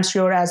I'm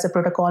sure as the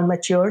protocol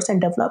matures and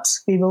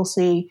develops, we will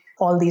see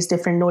all these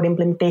different node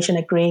implementation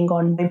agreeing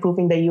on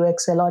improving the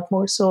UX a lot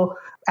more. So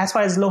as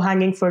far as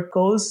low-hanging fruit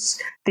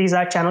goes, these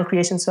are channel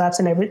creation swaps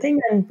and everything,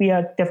 and we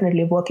are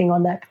definitely working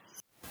on that.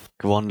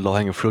 One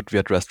low-hanging fruit we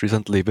addressed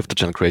recently with the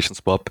channel creation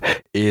swap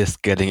is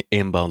getting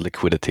inbound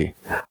liquidity.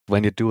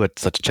 When you do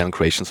such a channel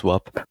creation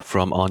swap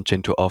from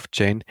on-chain to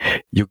off-chain,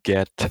 you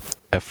get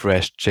a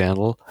fresh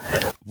channel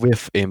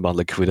with inbound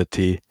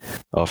liquidity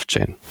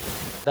off-chain.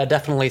 That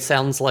definitely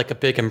sounds like a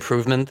big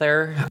improvement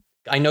there.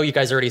 I know you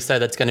guys already said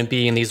that's going to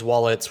be in these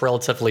wallets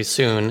relatively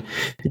soon.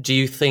 Do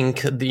you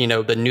think the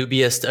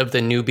newbiest of the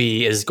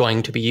newbie is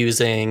going to be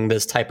using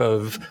this type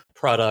of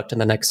product in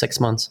the next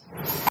 6 months?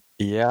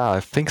 Yeah, I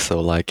think so.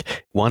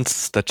 Like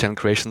once the channel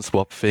creation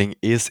swap thing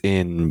is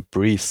in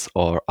Breeze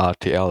or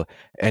RTL,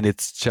 and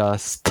it's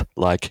just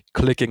like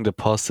clicking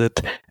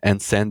deposit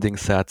and sending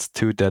sats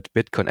to that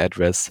Bitcoin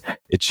address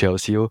it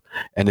shows you,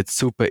 and it's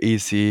super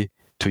easy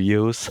to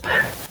use.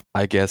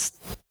 I guess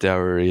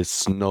there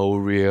is no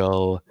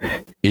real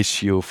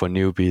issue for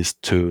newbies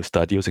to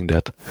start using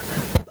that.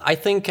 I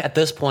think at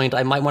this point,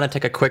 I might want to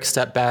take a quick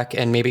step back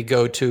and maybe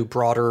go to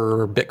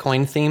broader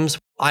Bitcoin themes.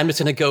 I'm just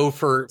going to go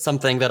for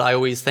something that I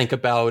always think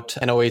about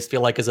and always feel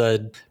like is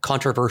a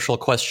controversial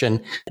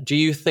question. Do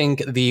you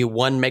think the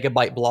 1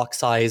 megabyte block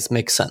size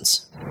makes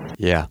sense?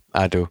 Yeah,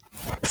 I do.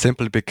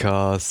 Simply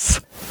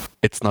because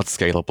it's not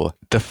scalable.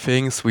 The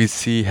things we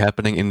see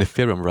happening in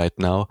Ethereum right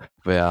now,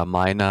 where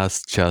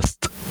miners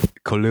just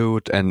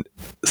collude and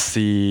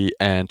see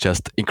and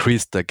just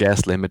increase the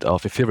gas limit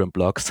of Ethereum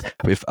blocks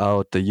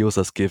without the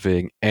users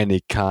giving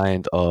any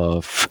kind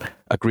of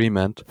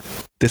agreement.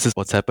 This is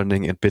what's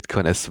happening in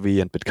Bitcoin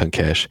SV and Bitcoin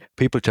Cash.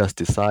 People just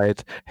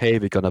decide, hey,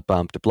 we're gonna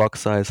bump the block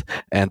size,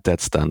 and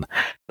that's done.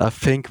 I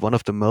think one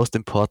of the most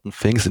important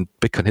things in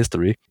Bitcoin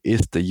history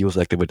is the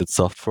user-activated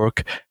soft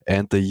fork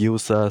and the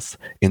users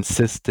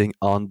insisting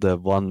on the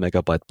 1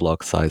 megabyte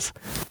block size.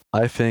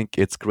 I think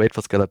it's great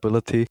for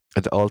scalability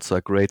and also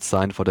a great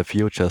sign for the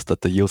futures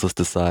that the users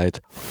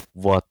decide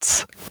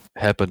what's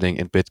happening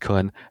in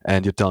Bitcoin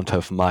and you don't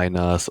have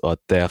miners or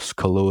devs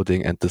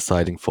colluding and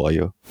deciding for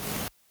you.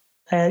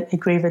 I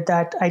agree with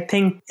that. I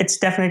think it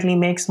definitely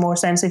makes more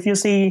sense. If you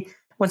see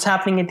what's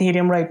happening in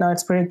Ethereum right now,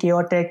 it's pretty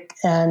chaotic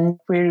and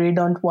we really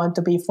don't want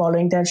to be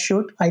following that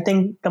suit. I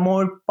think the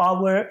more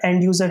power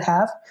end user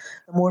have,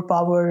 the more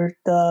power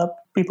the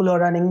people who are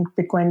running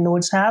Bitcoin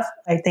nodes have,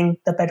 I think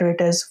the better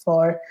it is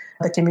for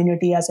the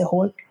community as a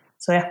whole.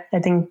 So yeah, I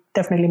think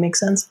definitely makes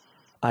sense.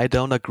 I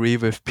don't agree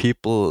with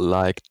people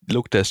like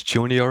Luke Dash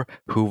Jr.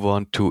 who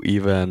want to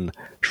even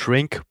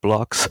shrink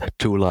blocks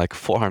to like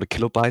 400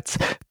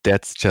 kilobytes.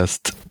 That's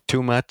just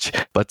too much.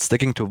 But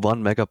sticking to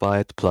 1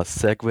 megabyte plus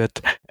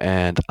SegWit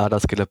and other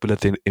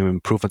scalability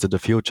improvements in the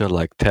future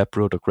like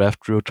Taproot or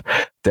Graftroot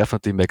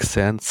definitely makes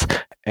sense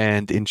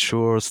and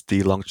ensures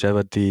the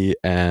longevity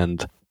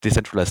and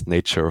decentralized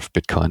nature of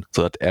Bitcoin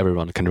so that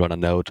everyone can run a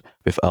node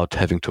without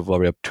having to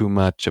worry too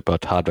much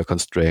about hardware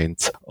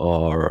constraints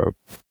or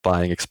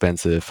buying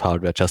expensive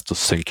hardware just to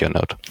sync your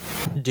node.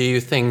 Do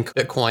you think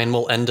Bitcoin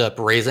will end up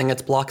raising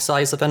its block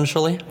size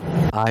eventually?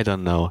 I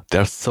don't know.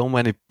 There's so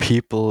many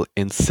people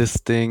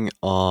insisting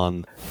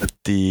on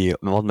the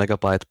 1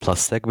 megabyte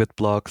plus SegWit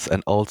blocks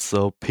and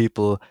also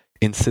people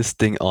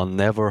insisting on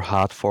never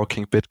hard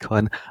forking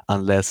Bitcoin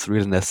unless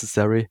really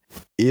necessary.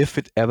 If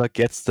it ever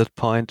gets to that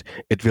point,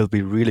 it will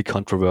be really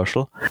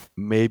controversial.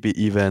 Maybe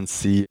even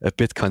see a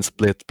Bitcoin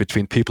split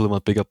between people who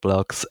want bigger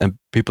blocks and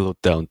people who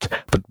don't.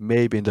 But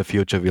maybe in the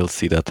future we'll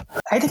see that.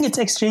 I think it's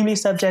extremely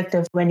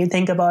subjective when you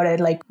think about it,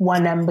 like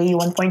 1 MB,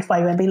 1.5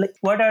 MB. Like,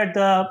 what are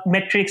the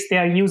metrics they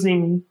are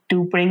using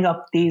to bring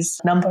up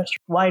these numbers?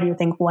 Why do you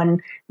think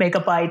 1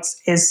 megabytes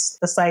is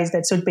the size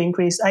that should be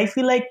increased? I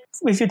feel like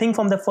if you think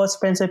from the first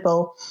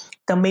principle,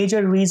 the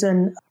major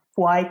reason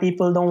why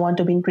people don't want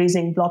to be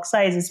increasing block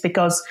size is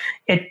because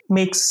it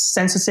makes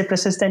censorship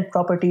resistant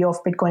property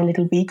of Bitcoin a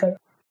little weaker.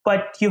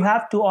 But you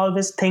have to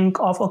always think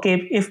of,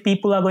 okay, if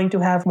people are going to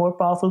have more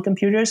powerful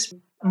computers,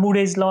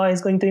 Moore's law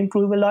is going to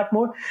improve a lot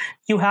more.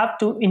 You have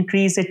to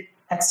increase it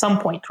at some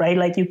point, right?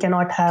 Like you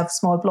cannot have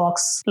small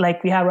blocks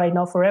like we have right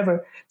now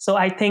forever. So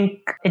I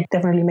think it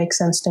definitely makes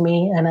sense to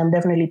me and I'm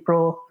definitely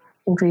pro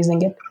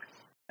increasing it.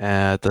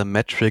 The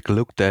metric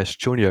Luke Dash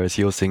Jr. is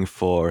using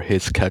for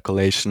his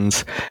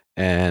calculations,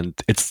 and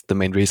it's the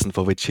main reason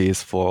for which he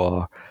is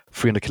for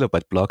 300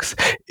 kilobyte blocks,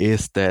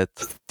 is that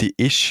the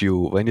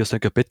issue when you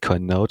sync a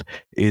Bitcoin node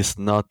is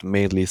not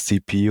mainly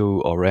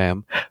CPU or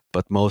RAM,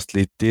 but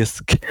mostly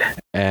disk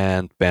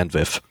and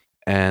bandwidth.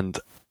 And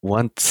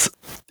once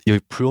you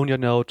prune your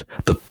node,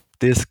 the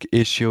disk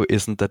issue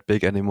isn't that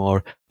big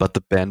anymore, but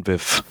the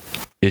bandwidth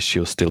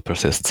issue still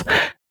persists.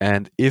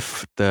 And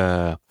if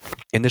the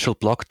initial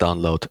block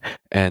download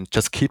and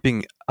just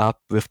keeping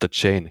up with the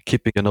chain,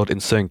 keeping a node in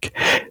sync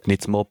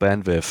needs more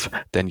bandwidth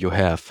than you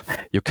have,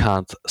 you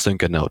can't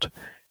sync a node.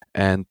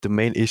 And the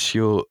main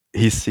issue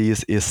he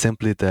sees is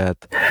simply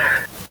that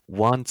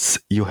once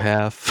you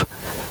have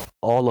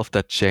all of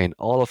that chain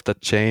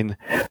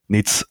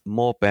needs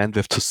more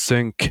bandwidth to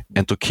sync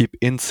and to keep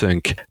in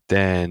sync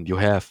than you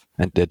have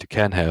and that you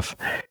can have.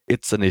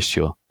 It's an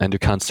issue and you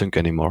can't sync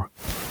anymore.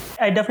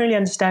 I definitely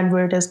understand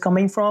where it is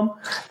coming from,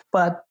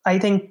 but I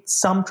think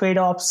some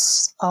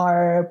trade-offs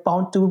are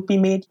bound to be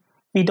made.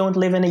 We don't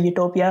live in a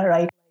utopia,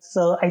 right?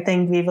 So I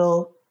think we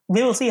will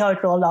see how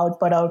it rolls out,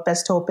 but our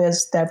best hope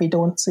is that we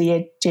don't see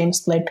a chain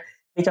split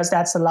because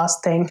that's the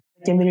last thing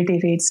the community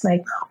reads right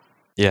now.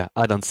 Yeah,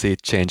 I don't see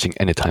it changing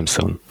anytime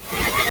soon.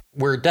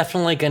 We're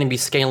definitely going to be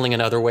scaling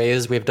in other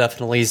ways. We've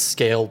definitely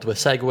scaled with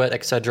SegWit,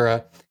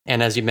 etc.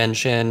 And as you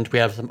mentioned, we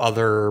have some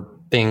other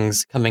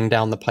things coming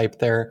down the pipe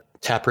there,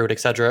 Taproot,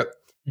 etc.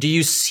 Do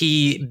you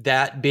see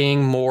that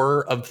being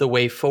more of the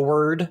way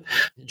forward?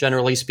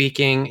 Generally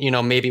speaking,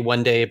 maybe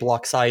one day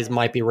block size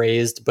might be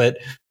raised, but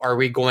are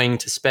we going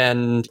to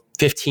spend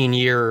 15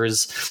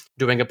 years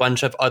doing a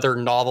bunch of other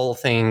novel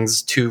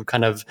things to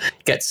kind of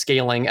get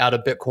scaling out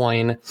of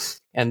Bitcoin?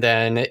 And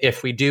then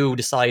if we do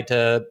decide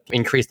to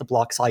increase the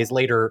block size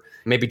later,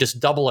 maybe just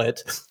double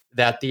it,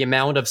 that the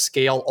amount of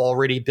scale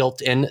already built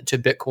into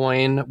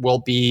Bitcoin will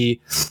be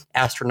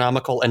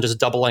astronomical and just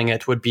doubling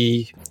it would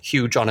be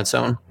huge on its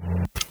own.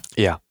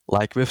 Yeah,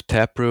 like with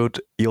Taproot,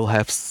 you'll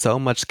have so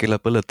much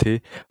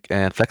scalability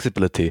and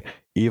flexibility,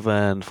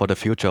 even for the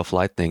future of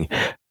Lightning,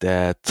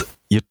 that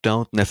you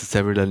don't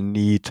necessarily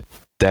need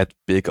that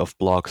big of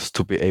blocks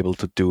to be able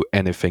to do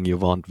anything you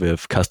want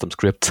with custom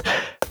scripts.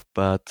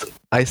 But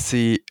I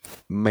see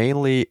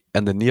mainly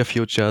in the near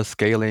future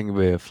scaling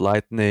with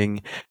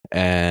Lightning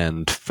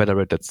and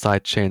federated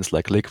sidechains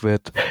like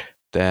Liquid.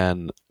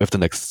 Then with the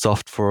next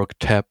soft fork,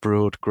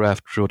 Taproot,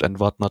 Graftroot, and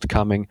whatnot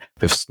coming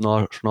with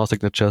Schnorr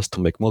signatures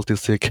to make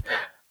multisig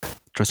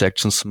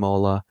transactions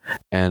smaller,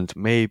 and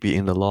maybe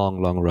in the long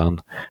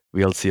run,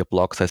 we'll see a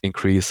block size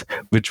increase,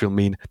 which will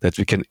mean that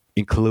we can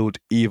include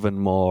even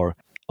more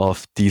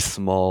of these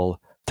small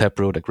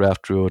Taproot and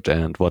Graftroot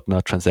and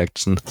whatnot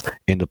transactions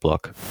in the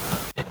block.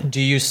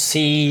 Do you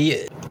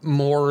see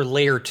more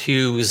layer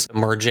 2s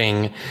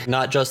emerging,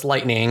 not just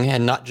Lightning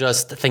and not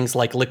just things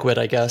like Liquid,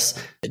 I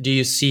guess? Do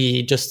you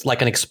see just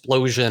like an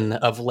explosion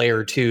of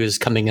layer 2s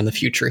coming in the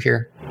future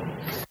here?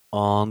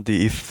 On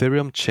the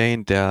Ethereum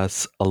chain,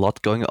 there's a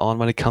lot going on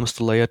when it comes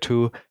to layer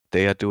 2.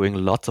 They are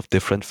doing lots of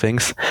different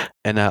things,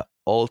 and I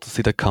also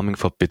see that coming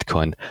for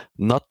Bitcoin.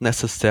 Not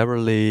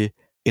necessarily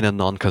in a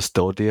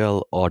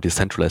non-custodial or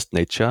decentralized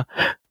nature.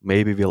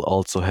 Maybe we'll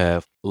also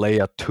have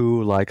layer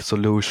 2 like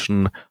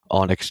solution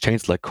on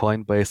exchange like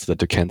Coinbase so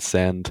that you can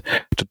send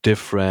to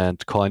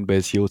different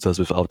Coinbase users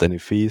without any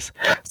fees.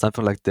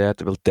 Something like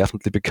that will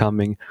definitely be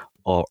coming,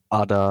 or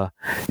other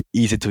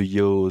easy to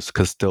use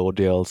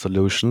custodial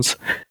solutions,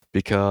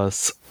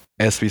 because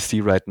as we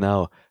see right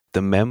now, the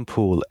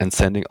mempool and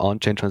sending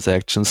on-chain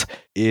transactions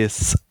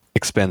is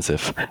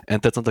expensive,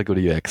 and that's not a good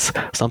UX.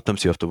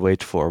 Sometimes you have to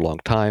wait for a long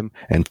time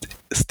and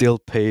still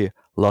pay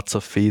lots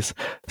of fees.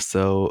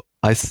 So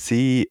I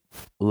see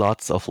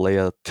lots of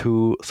layer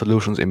 2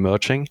 solutions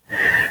emerging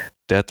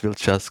that will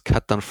just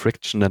cut down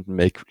friction and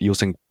make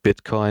using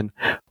Bitcoin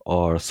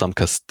or some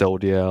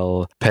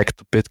custodial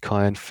pegged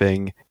Bitcoin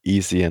thing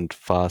easy and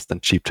fast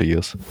and cheap to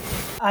use.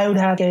 I would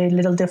have a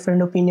little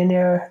different opinion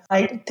here.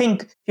 I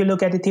think if you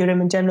look at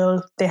Ethereum in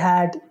general, they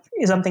had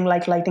something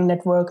like Lightning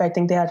Network. I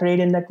think they had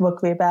Radiant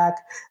Network way back,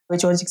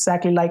 which was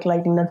exactly like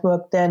Lightning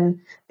Network.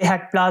 Then they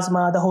had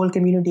Plasma. The whole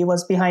community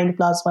was behind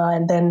Plasma,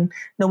 and then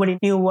nobody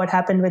knew what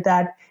happened with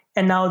that.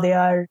 And now they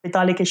are,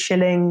 Vitalik is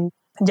shilling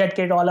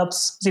Jetgate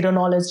rollups, zero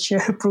knowledge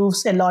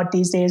proofs a lot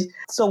these days.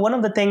 So one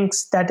of the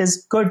things that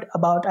is good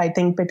about, I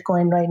think,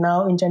 Bitcoin right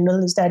now in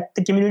general is that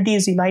the community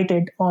is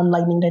united on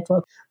Lightning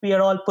Network. We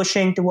are all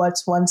pushing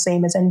towards one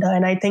same agenda,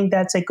 and I think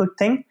that's a good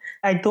thing.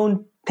 I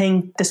don't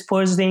think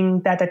dispersing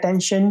that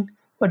attention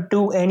would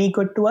do any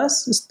good to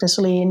us,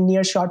 especially in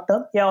near short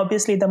term. Yeah,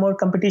 obviously, the more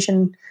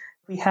competition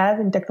we have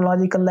in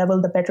technological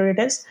level, the better it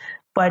is.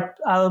 But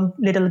I'm a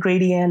little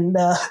greedy and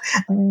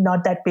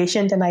not that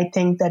patient. And I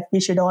think that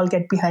we should all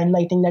get behind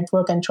Lightning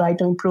Network and try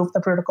to improve the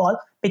protocol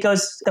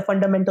because the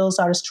fundamentals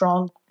are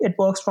strong. It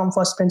works from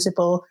first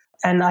principle.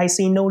 And I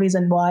see no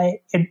reason why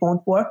it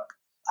won't work.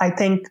 I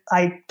think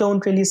I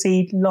don't really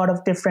see a lot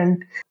of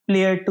different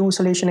layer 2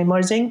 solution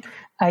emerging.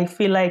 I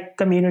feel like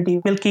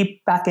community will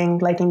keep backing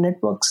Lightning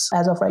Networks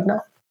as of right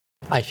now.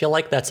 I feel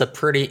like that's a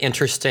pretty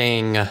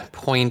interesting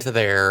point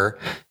there,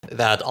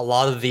 that a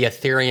lot of the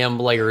Ethereum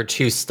layer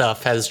 2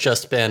 stuff has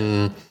just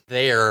been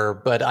there,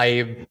 but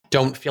I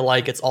don't feel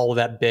like it's all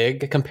that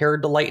big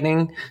compared to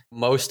Lightning.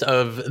 Most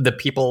of the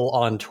people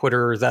on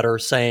Twitter that are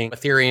saying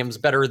Ethereum's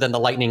better than the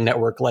Lightning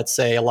Network, let's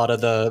say a lot of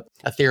the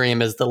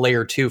Ethereum is the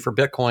layer 2 for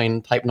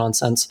Bitcoin type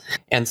nonsense,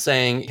 and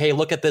saying, hey,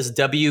 look at this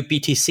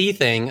WBTC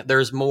thing.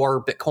 There's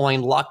more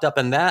Bitcoin locked up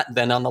in that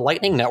than on the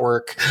Lightning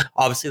Network.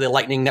 Obviously, the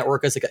Lightning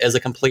Network is a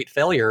complete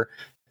failure.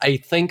 I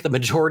think the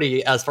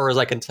majority, as far as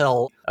I can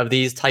tell, of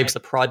these types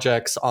of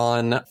projects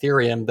on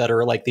Ethereum that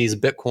are like these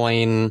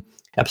Bitcoin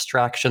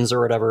abstractions or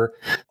whatever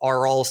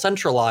are all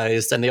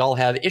centralized and they all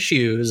have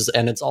issues,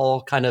 and it's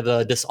all kind of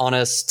a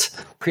dishonest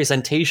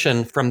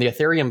presentation from the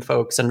Ethereum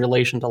folks in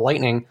relation to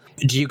Lightning.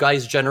 Do you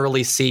guys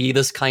generally see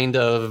this kind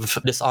of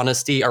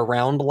dishonesty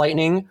around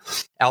Lightning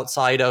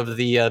outside of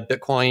the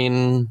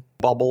Bitcoin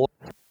bubble?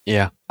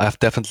 Yeah, I've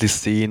definitely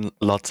seen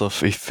lots of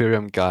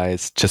Ethereum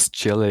guys just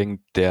chilling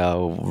their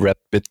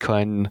wrapped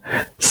Bitcoin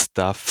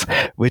stuff,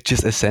 which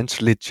is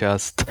essentially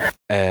just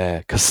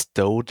a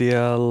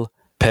custodial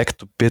pegged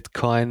to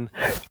Bitcoin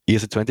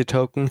ERC20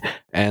 token.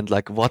 And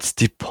like, what's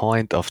the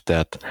point of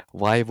that?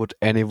 Why would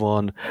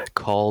anyone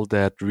call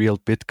that real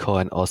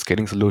Bitcoin or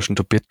scaling solution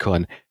to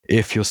Bitcoin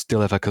if you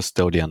still have a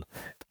custodian?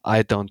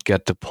 I don't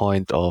get the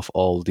point of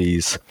all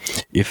these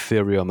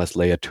Ethereum as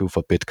layer 2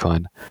 for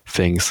Bitcoin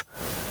things.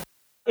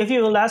 If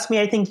you will ask me,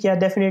 I think, yeah,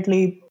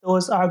 definitely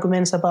those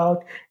arguments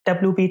about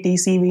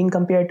WBTC being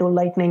compared to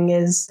Lightning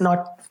is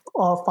not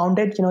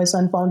founded, it's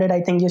unfounded.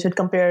 I think you should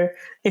compare,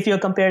 if you're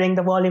comparing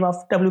the volume of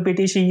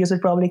WBTC, you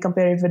should probably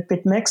compare it with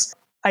BitMEX.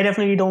 I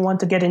definitely don't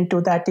want to get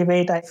into that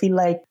debate. I feel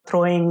like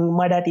throwing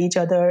mud at each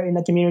other in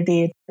the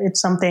community,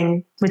 it's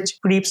something which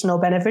reaps no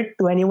benefit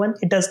to anyone.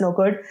 It does no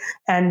good.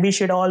 And we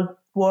should all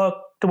work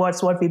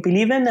towards what we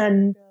believe in,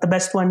 and the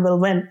best one will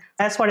win.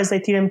 As far as the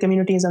Ethereum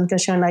community is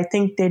concerned, I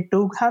think they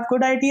do have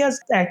good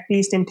ideas, at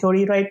least in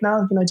theory right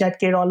now.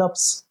 ZK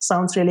rollups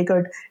sounds really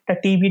good. The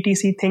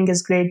TBTC thing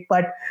is great,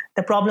 but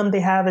the problem they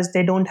have is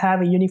they don't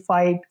have a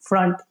unified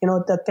front.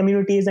 The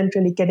community isn't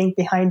really getting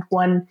behind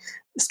one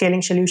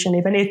scaling solution.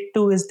 Even it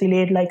too is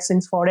delayed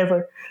since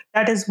forever.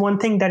 That is one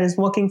thing that is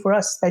working for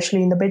us,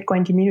 especially in the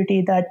Bitcoin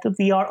community, that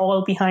we are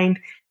all behind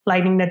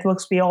Lightning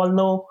networks. We all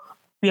know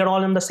we are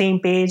all on the same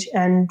page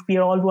and we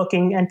are all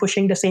working and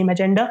pushing the same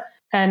agenda.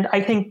 And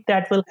I think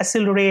that will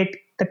accelerate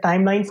the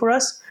timeline for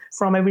us,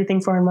 from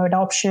everything from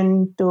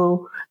adoption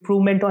to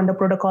improvement on the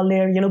protocol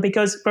layer,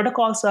 because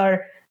protocols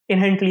are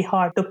inherently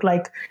hard. It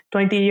took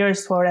 20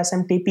 years for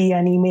SMTP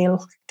and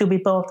email to be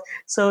built.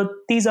 So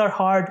these are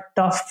hard,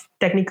 tough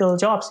technical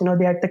jobs.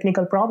 They are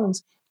technical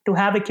problems. To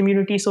have a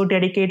community so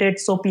dedicated,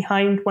 so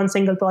behind one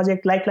single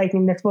project like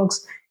Lightning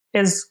Networks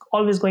is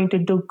always going to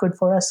do good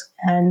for us.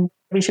 And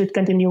we should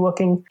continue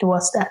working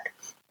towards that.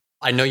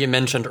 I know you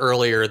mentioned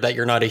earlier that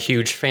you're not a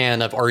huge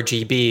fan of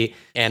RGB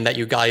and that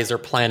you guys are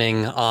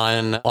planning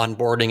on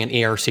onboarding an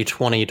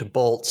ERC20 to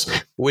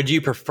Boltz. Would you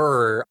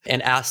prefer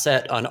an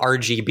asset on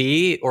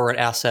RGB or an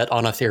asset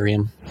on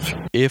Ethereum?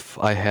 If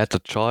I had the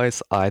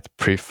choice, I'd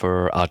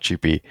prefer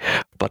RGB.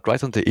 But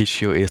right on the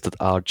issue is that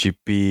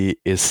RGB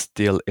is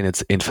still in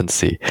its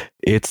infancy.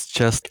 It's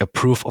just a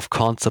proof of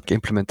concept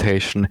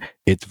implementation.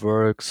 It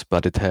works,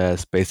 but it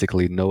has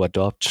basically no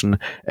adoption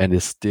and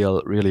is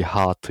still really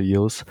hard to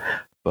use.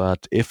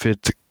 But if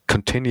it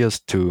continues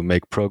to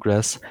make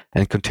progress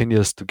and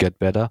continues to get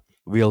better,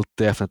 we'll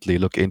definitely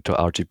look into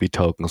RGB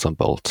tokens on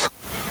Boltz.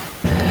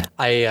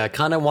 I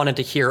kind of wanted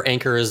to hear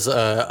Anchor's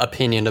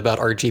opinion about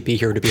RGB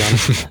here, to be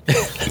honest.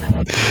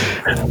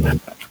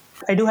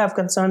 I do have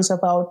concerns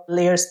about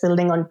layers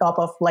building on top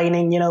of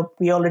Lightning.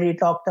 We already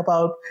talked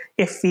about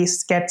if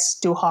fees gets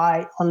too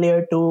high on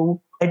layer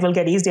 2, it will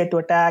get easier to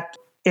attack.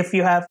 If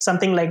you have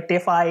something like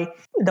DeFi,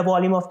 the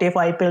volume of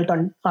DeFi built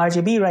on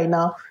RGB right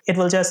now, it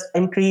will just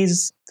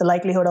increase the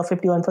likelihood of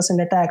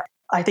 51% attack.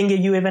 I think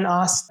you even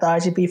asked the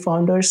RGB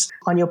founders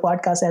on your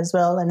podcast as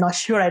well. I'm not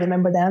sure I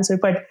remember the answer,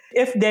 but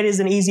if there is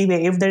an easy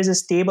way, if there's a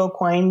stable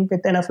coin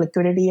with enough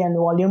liquidity and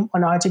volume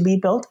on RGB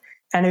built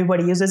and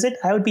everybody uses it,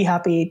 I would be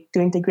happy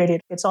to integrate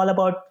it. It's all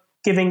about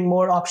giving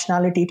more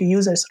optionality to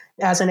users.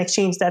 As an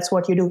exchange, that's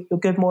what you do. You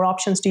give more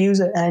options to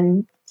users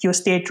and you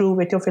stay true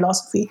with your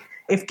philosophy.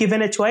 If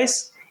given a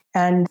choice,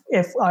 and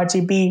if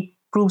RGB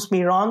proves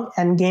me wrong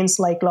and gains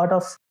a lot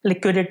of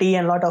liquidity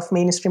and a lot of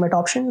mainstream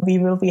adoption, we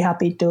will be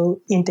happy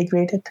to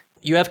integrate it.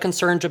 You have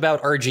concerns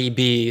about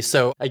RGB.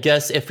 So I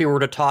guess if we were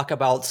to talk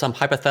about some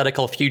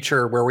hypothetical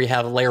future where we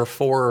have layer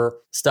 4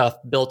 stuff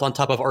built on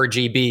top of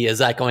RGB, is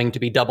that going to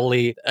be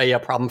doubly a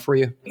problem for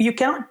you? You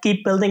cannot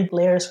keep building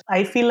layers.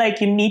 I feel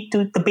like you need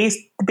to, the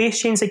base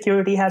chain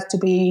security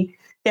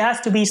there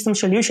has to be some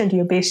solution to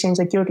your base chain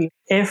security.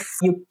 If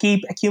you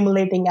keep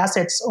accumulating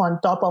assets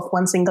on top of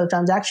one single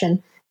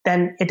transaction,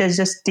 then it is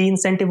just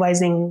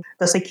de-incentivizing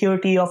the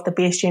security of the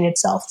base chain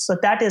itself. So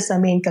that is the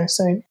main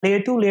concern.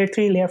 Layer 2, layer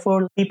 3, layer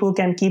 4, people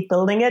can keep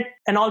building it,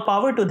 and all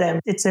power to them.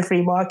 It's a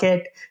free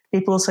market.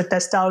 People should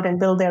test out and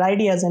build their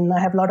ideas, and I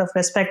have a lot of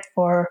respect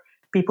for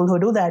people who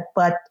do that.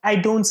 But I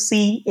don't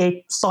see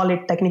a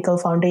solid technical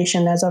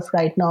foundation as of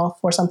right now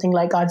for something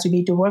like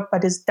RGB to work,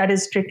 but that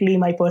is strictly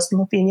my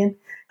personal opinion.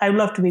 I would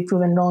love to be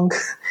proven wrong,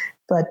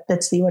 but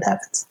let's see what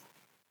happens.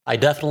 I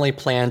definitely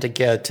plan to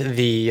get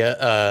the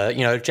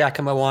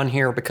Giacomo on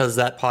here because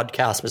that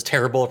podcast was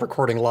terrible.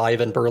 Recording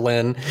live in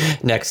Berlin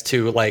next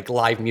to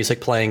live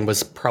music playing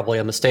was probably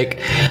a mistake.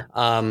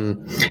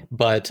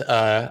 But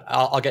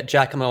I'll get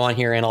Giacomo on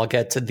here, and I'll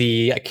get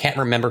I can't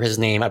remember his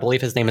name. I believe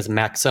his name is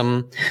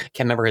Maxim.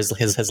 Can't remember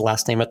his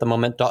last name at the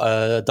moment.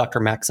 Dr.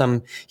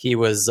 Maxim. He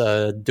was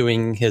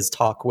doing his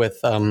talk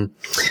with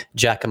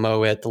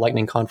Giacomo at the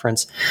Lightning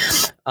Conference.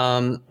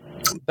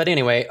 But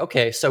anyway,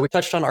 okay, so we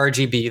touched on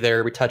RGB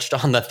there. We touched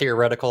on the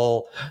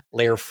theoretical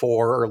layer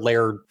 4 or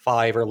layer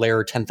 5 or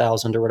layer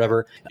 10,000 or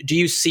whatever. Do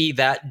you see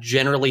that,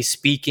 generally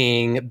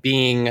speaking,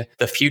 being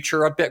the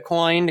future of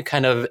Bitcoin,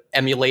 kind of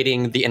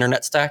emulating the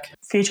internet stack?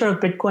 Future of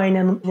Bitcoin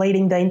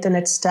emulating the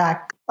internet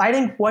stack. I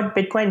think what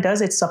Bitcoin does,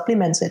 it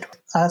supplements it,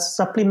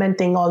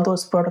 supplementing all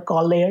those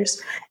protocol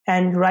layers.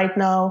 And right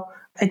now,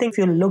 I think if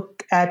you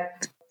look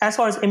at, as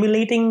far as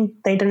emulating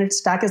the internet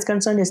stack is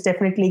concerned, it's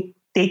definitely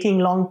taking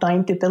long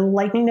time to build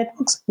Lightning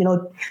networks.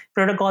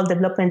 Protocol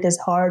development is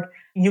hard.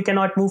 You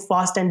cannot move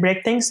fast and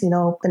break things,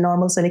 the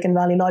normal Silicon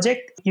Valley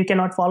logic. You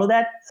cannot follow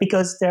that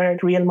because there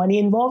is real money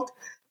involved.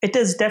 It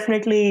is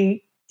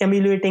definitely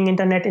emulating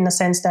internet in a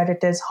sense that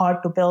it is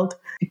hard to build.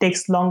 It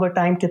takes longer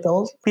time to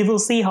build. We will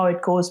see how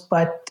it goes,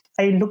 but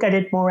I look at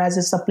it more as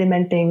a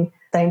supplementing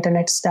the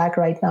internet stack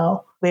right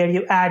now, where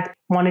you add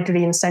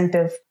monetary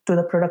incentive to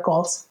the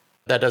protocols.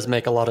 That does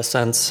make a lot of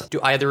sense.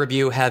 Do either of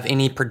you have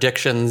any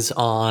predictions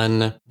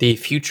on the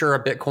future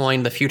of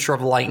Bitcoin, the future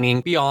of Lightning,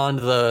 beyond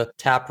the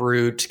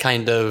Taproot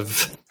kind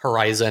of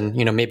horizon,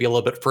 maybe a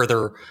little bit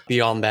further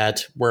beyond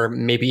that, where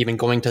maybe even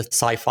going to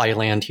sci-fi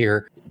land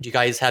here? Do you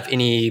guys have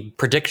any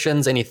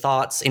predictions, any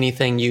thoughts,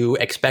 anything you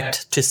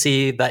expect to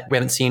see that we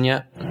haven't seen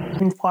yet?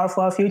 In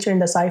far future in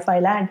the sci-fi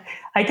land,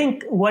 I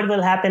think what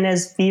will happen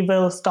is we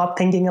will stop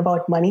thinking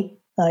about money.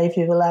 If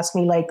you will ask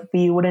me, like,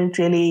 we wouldn't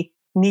really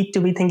need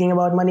to be thinking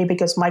about money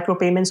because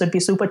micropayments would be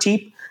super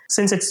cheap.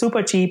 Since it's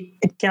super cheap,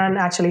 it can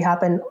actually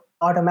happen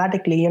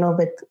automatically,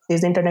 with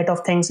this Internet of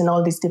Things and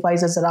all these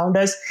devices around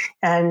us.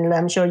 And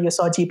I'm sure you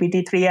saw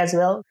GPT-3 as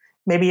well.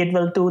 Maybe it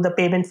will do the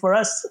payment for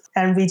us.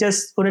 And we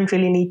just wouldn't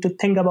really need to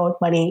think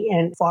about money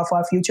in far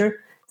future.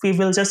 We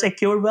will just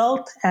accrue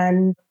wealth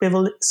and we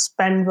will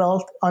spend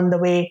wealth on the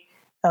way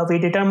we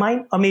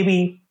determine, or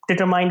maybe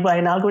determined by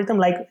an algorithm,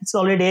 like it's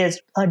already is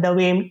the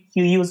way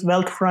you use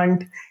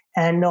Wealthfront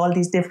and all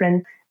these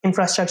different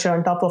infrastructure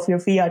on top of your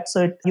fiat.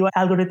 So you are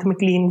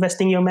algorithmically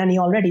investing your money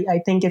already. I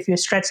think if you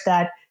stretch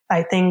that,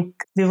 I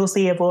think we will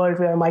see a world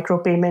where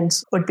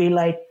micropayments would be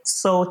like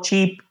so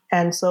cheap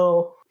and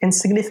so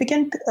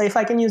insignificant, if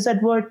I can use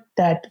that word,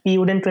 that we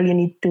wouldn't really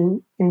need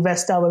to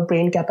invest our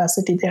brain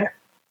capacity there.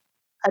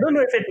 I don't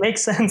know if it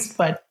makes sense,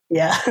 but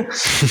yeah.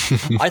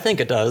 I think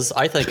it does.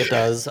 I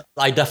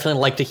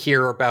definitely like to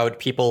hear about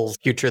people's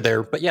future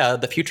there. But yeah,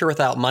 the future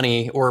without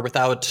money or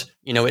without,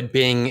 it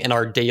being in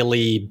our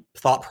daily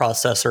thought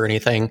process or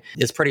anything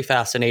is pretty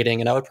fascinating.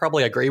 And I would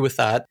probably agree with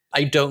that.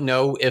 I don't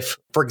know if,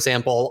 for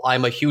example,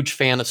 I'm a huge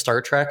fan of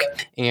Star Trek,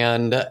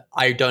 and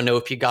I don't know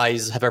if you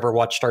guys have ever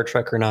watched Star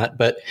Trek or not,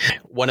 but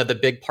one of the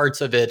big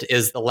parts of it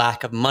is the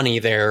lack of money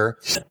there.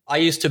 I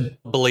used to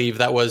believe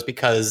that was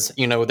because,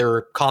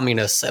 they're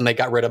communists and they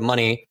got rid of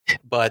money.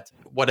 But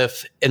what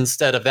if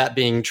instead of that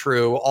being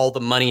true, all the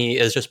money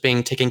is just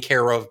being taken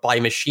care of by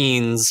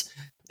machines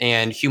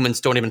and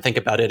humans don't even think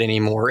about it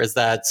anymore? Is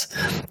that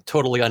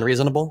totally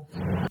unreasonable?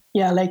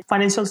 Yeah, like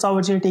financial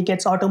sovereignty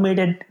gets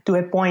automated to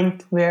a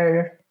point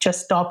where it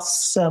just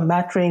stops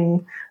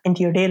mattering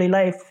into your daily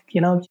life.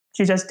 You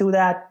just do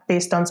that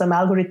based on some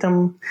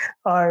algorithm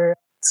or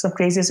some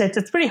crazy shit.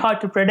 It's pretty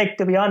hard to predict,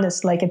 to be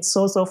honest. Like, it's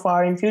so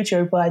far in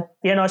future, but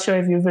we're not sure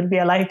if we will be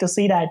alive to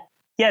see that.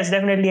 Yeah, it's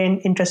definitely an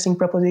interesting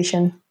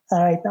proposition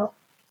right now.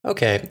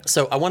 Okay,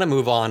 so I want to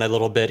move on a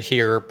little bit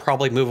here,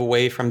 probably move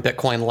away from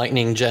Bitcoin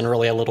Lightning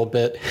generally a little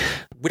bit.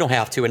 We don't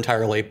have to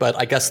entirely, but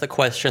I guess the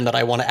question that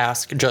I want to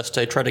ask, just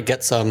to try to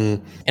get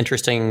some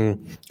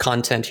interesting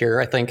content here,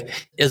 I think,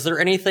 is there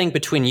anything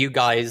between you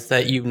guys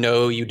that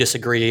you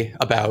disagree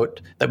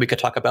about that we could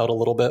talk about a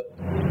little bit?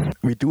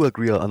 We do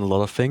agree on a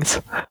lot of things,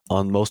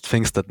 on most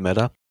things that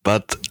matter,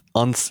 but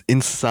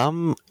in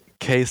some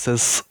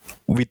cases,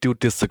 we do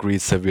disagree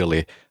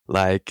severely.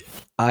 Like,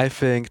 I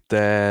think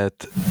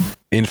that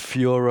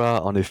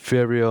Infura on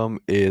Ethereum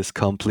is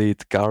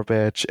complete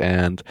garbage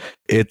and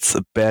it's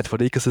bad for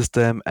the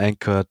ecosystem.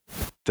 Anchor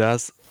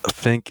does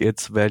think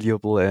it's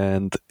valuable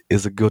and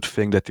is a good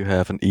thing that you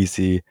have an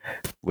easy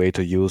way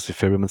to use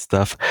Ethereum and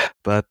stuff.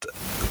 But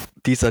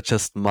these are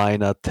just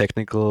minor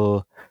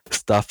technical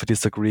stuff we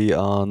disagree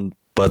on.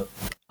 But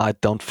I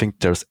don't think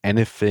there's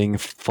anything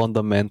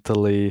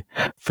fundamentally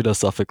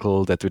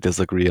philosophical that we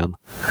disagree on.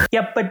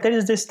 Yeah, but there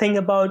is this thing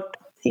about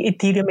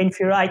Ethereum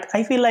Infura.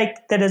 I feel like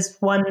there is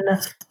one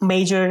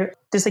major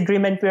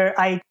disagreement where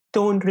I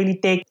don't really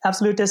take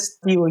absolutist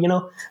view,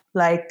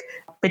 like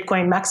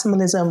Bitcoin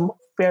maximalism,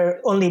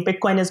 where only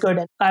Bitcoin is good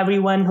and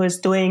everyone who is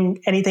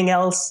doing anything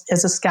else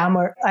is a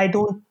scammer. I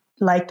don't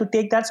like to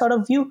take that sort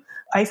of view.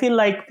 I feel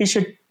like we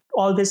should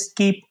always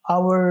keep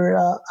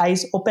our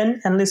eyes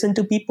open and listen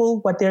to people,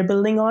 what they're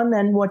building on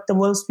and what the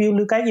world's view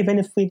look like, even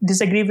if we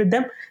disagree with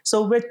them.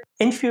 So with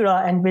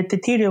Infura and with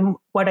Ethereum,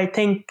 what I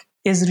think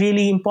is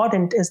really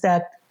important is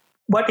that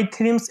what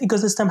Ethereum's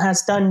ecosystem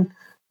has done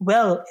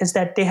well is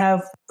that they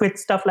have, with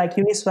stuff like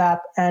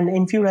Uniswap and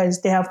Infura,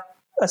 is they have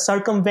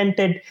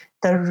circumvented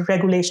the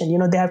regulation.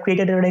 They have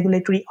created a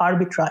regulatory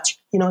arbitrage.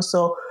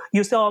 So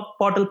you saw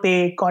Portal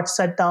Pay got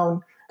shut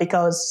down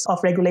because of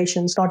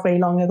regulations not very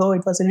long ago.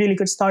 It was a really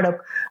good startup,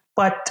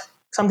 but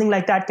something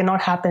like that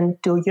cannot happen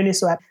to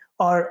Uniswap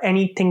or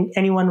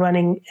anyone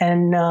running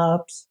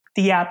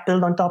the app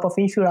built on top of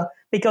Infura,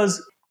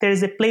 because there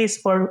is a place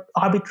for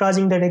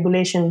arbitraging the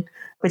regulation,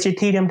 which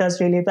Ethereum does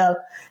really well.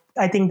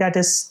 I think that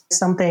is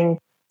something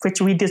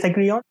which we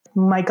disagree on.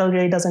 Michael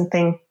really doesn't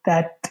think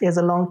that is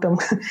a long-term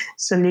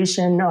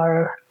solution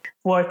or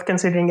worth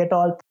considering at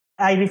all.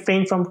 I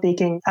refrain from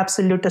taking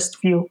absolutist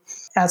view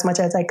as much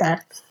as I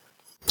can.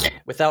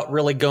 Without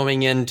really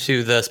going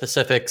into the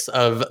specifics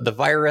of the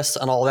virus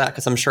and all that,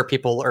 because I'm sure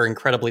people are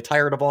incredibly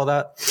tired of all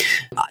that.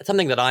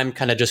 Something that I'm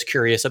kind of just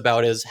curious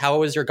about is,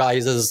 how has your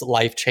guys'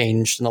 life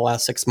changed in the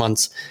last 6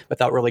 months,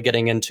 without really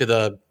getting into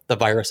the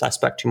virus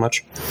aspect too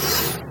much?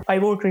 I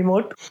work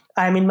remote.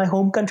 I'm in my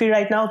home country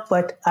right now,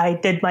 but I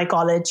did my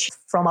college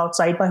from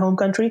outside my home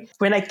country.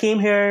 When I came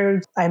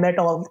here, I met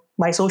all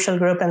my social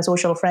group and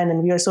social friend,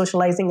 and we were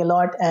socializing a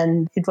lot,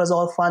 and it was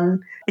all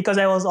fun because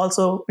I was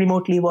also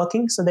remotely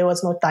working, so there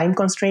was no time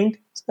constraint.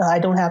 I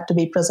don't have to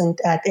be present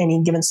at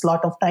any given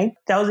slot of time.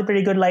 That was a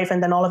pretty good life,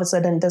 and then all of a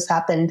sudden this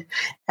happened,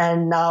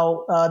 and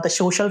now the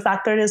social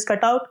factor is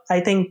cut out. I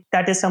think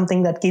that is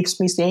something that keeps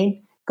me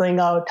sane. going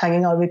out,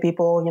 hanging out with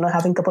people,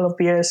 having a couple of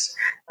beers,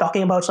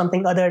 talking about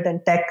something other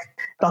than tech,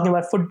 talking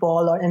about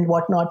football and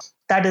whatnot.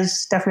 That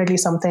is definitely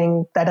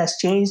something that has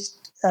changed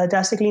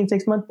drastically in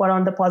 6 months. But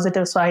on the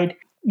positive side,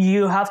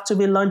 you have to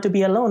learn to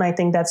be alone. I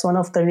think that's one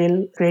of the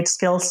real great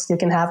skills you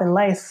can have in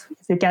life.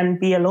 If you can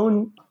be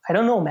alone, I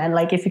don't know, man.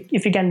 Like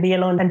if you can be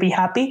alone and be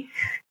happy,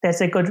 that's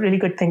a really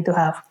good thing to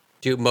have.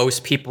 Do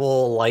most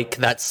people like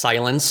that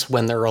silence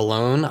when they're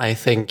alone? I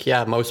think,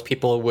 yeah, most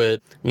people would,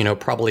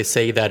 probably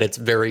say that it's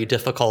very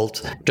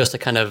difficult. Just to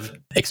kind of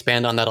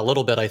expand on that a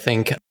little bit, I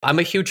think I'm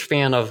a huge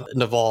fan of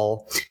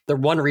Naval. The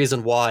one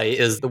reason why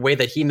is the way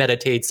that he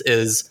meditates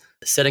is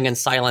sitting in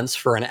silence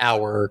for an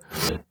hour.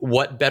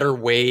 What better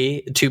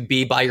way to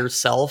be by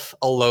yourself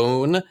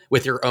alone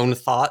with your own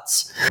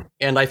thoughts?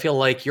 And I feel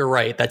like you're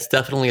right. That's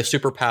definitely a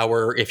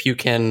superpower if you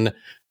can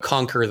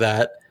conquer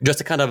that. Just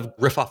to kind of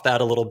riff off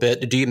that a little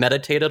bit, do you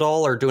meditate at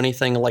all or do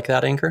anything like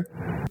that, Ankur?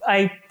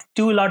 I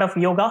do a lot of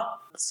yoga.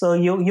 So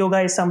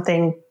yoga is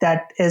something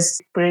that is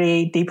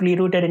pretty deeply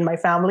rooted in my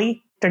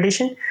family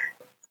tradition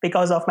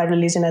because of my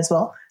religion as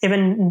well.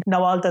 Even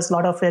Nawal does a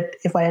lot of it,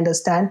 if I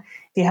understand.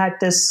 He had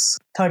this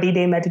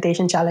 30-day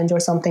meditation challenge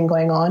or something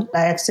going on.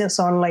 I have seen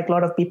like a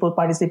lot of people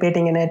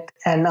participating in it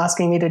and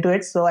asking me to do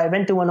it. So I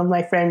went to one of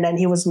my friends and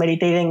he was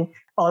meditating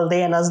all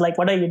day. And I was like,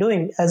 what are you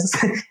doing?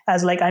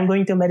 As like, I'm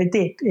going to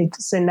meditate.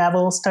 It's a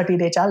Naval's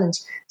 30-day challenge.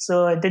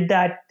 So I did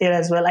that there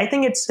as well. I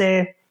think it's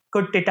a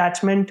good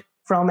detachment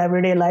from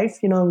everyday life.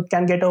 It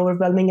can get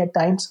overwhelming at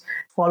times.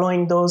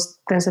 Following those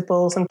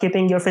principles and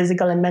keeping your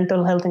physical and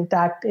mental health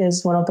intact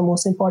is one of the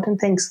most important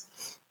things.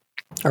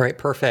 All right,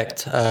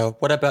 perfect.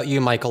 What about you,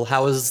 Michael?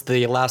 How has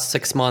the last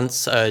 6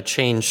 months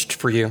changed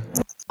for you?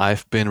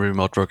 I've been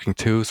remote working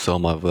too, so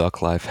my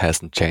work life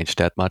hasn't changed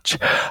that much.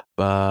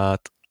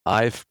 But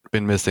I've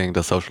been missing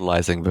the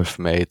socializing with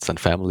mates and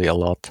family a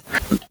lot.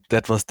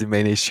 That was the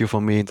main issue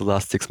for me in the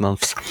last 6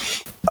 months.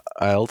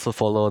 I also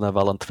follow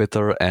Naval on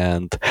Twitter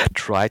and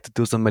tried to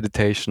do some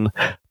meditation,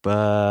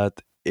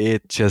 but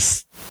it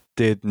just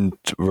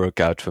didn't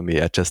work out for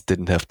me. I just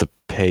didn't have the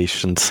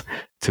patience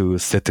to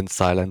sit in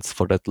silence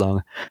for that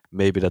long.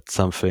 Maybe that's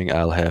something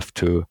I'll have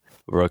to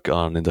work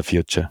on in the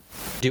future.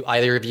 Do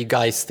either of you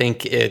guys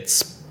think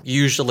it's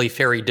usually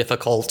very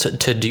difficult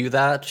to do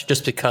that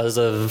just because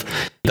of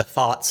the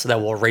thoughts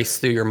that will race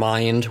through your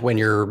mind when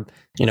you're,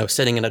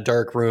 sitting in a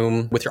dark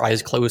room with your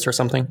eyes closed or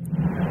something?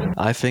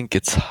 I think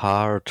it's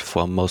hard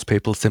for most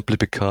people simply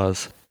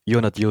because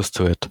you're not used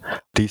to it.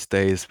 These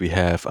days we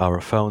have our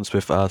phones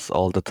with us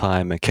all the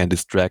time and can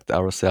distract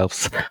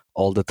ourselves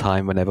all the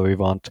time whenever we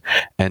want.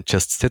 And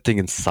just sitting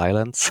in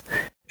silence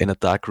in a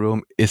dark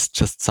room is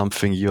just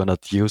something you're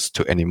not used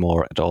to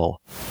anymore at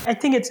all. I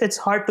think it's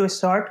hard to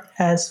start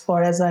as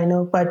far as I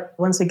know, but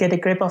once you get a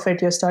grip of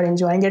it, you start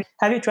enjoying it.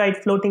 Have you tried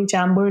floating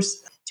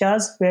chambers,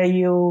 Chaz, where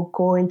you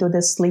go into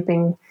this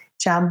sleeping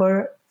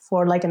chamber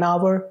for like an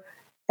hour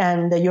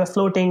and you're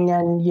floating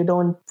and you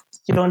don't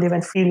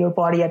even feel your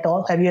body at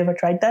all? Have you ever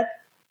tried that?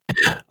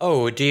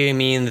 Oh, do you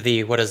mean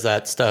what is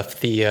that stuff?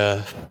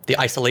 The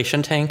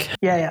isolation tank?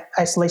 Yeah,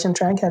 isolation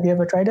tank. Have you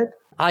ever tried it?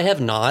 I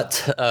have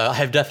not.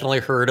 I've definitely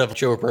heard of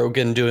Joe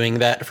Rogan doing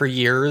that for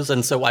years.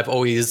 And so I've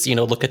always,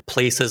 looked at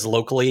places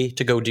locally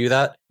to go do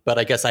that. But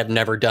I guess I've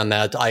never done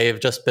that. I have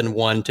just been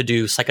one to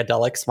do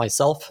psychedelics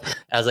myself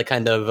as a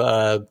kind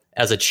of,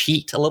 as a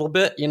cheat a little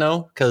bit,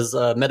 because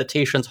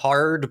meditation's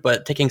hard,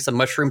 but taking some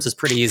mushrooms is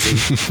pretty easy.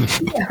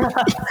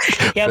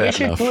 Yeah, we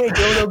should do a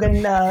Joe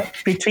Rogan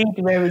retreat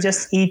where we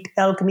just eat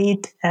elk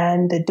meat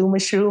and do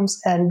mushrooms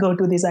and go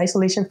to these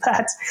isolation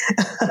pads.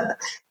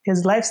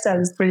 His lifestyle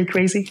is pretty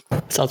crazy.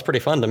 Sounds pretty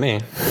fun to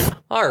me.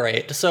 All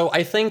right, so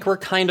I think we're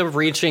kind of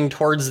reaching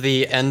towards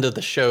the end of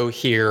the show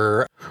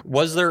here.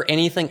 Was there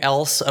anything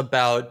else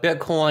about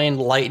Bitcoin,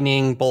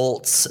 Lightning,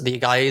 Boltz that you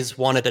guys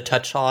wanted to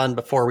touch on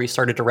before we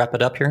started to wrap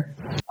it up here?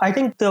 I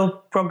think the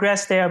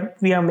progress there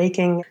we are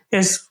making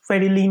is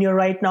very linear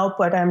right now,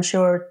 but I'm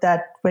sure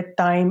that with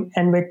time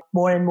and with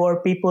more and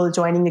more people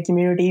joining the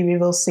community, we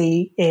will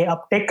see a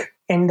uptick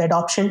in the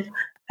adoption.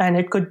 And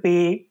it could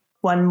be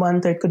 1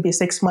 month, it could be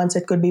 6 months,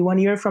 it could be 1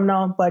 year from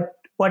now. But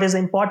what is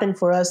important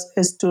for us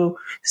is to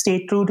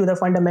stay true to the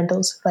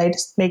fundamentals, right?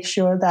 Make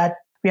sure that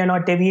we are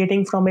not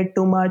deviating from it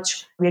too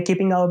much. We are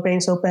keeping our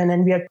brains open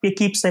and we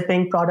keep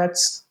shipping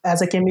products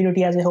as a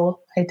community as a whole.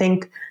 I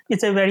think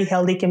it's a very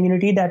healthy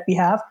community that we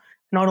have,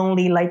 not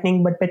only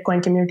Lightning, but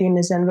Bitcoin community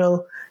in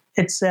general.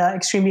 It's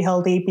extremely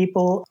healthy.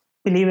 People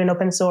believe in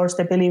open source.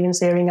 They believe in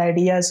sharing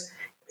ideas.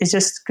 It's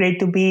just great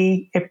to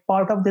be a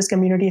part of this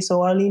community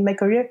so early in my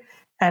career.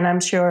 And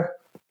I'm sure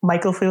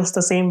Michael feels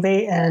the same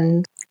way.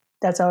 And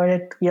that's how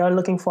we are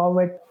looking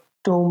forward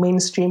to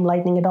mainstream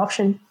Lightning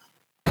adoption.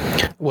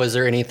 Was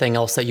there anything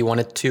else that you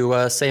wanted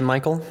to say,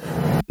 Michael?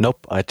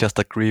 Nope, I just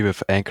agree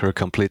with Ankur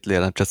completely,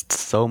 and I'm just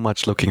so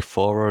much looking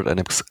forward and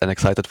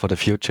excited for the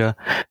future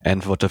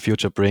and what the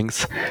future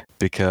brings,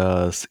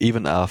 because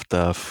even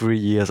after 3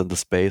 years in the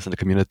space and the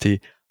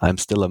community, I'm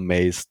still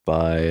amazed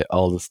by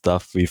all the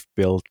stuff we've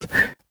built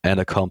and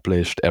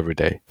accomplished every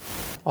day.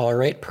 All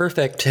right,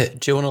 perfect.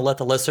 Do you want to let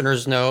the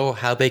listeners know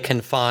how they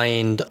can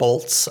find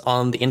Boltz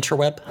on the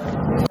interweb?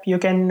 You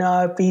can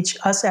reach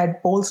us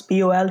at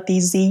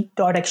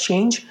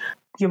boltz.exchange.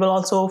 You will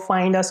also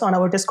find us on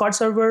our Discord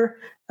server.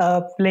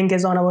 Link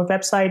is on our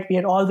website. We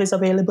are always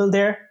available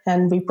there,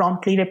 and we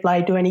promptly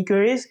reply to any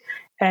queries.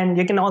 And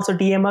you can also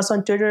DM us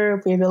on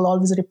Twitter. We will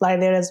always reply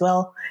there as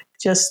well.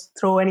 Just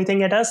throw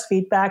anything at us,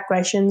 feedback,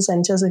 questions,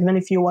 and just even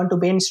if you want to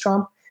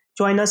brainstorm,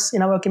 join us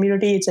in our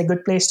community. It's a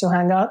good place to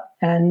hang out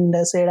and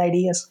share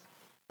ideas.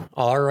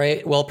 All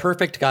right. Well,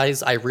 perfect,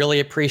 guys. I really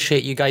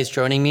appreciate you guys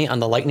joining me on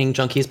the Lightning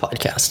Junkies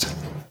podcast.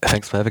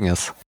 Thanks for having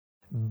us.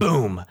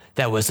 Boom.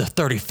 That was the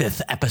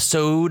 35th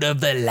episode of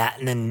the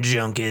Lightning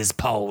Junkies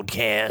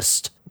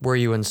podcast. Were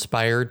you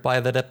inspired by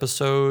that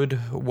episode?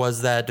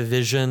 Was that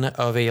vision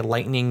of a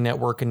Lightning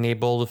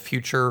Network-enabled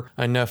future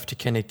enough to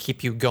kind of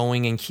keep you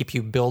going and keep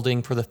you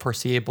building for the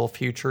foreseeable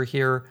future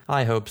here?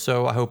 I hope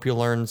so. I hope you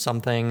learned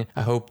something.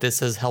 I hope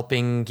this is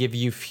helping give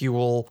you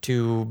fuel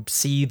to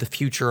see the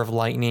future of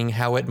Lightning,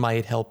 how it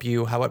might help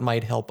you, how it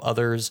might help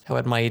others, how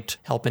it might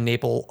help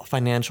enable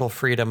financial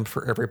freedom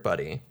for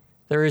everybody.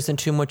 There isn't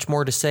too much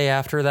more to say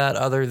after that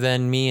other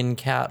than me and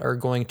Kat are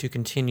going to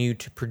continue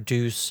to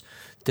produce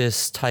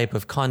this type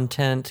of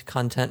content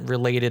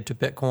related to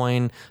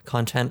Bitcoin,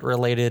 content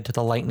related to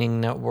the Lightning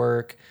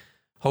Network,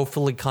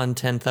 hopefully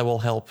content that will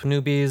help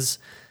newbies.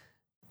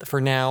 For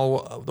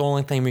now, the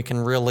only thing we can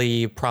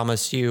really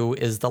promise you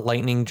is the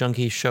Lightning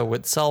Junkie show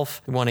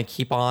itself. We want to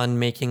keep on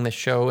making the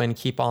show and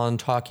keep on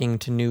talking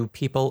to new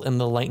people in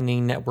the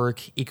Lightning Network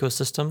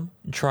ecosystem,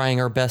 trying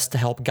our best to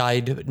help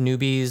guide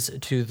newbies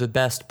to the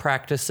best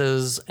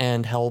practices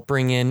and help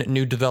bring in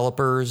new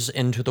developers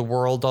into the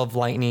world of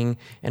Lightning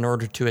in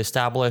order to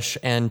establish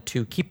and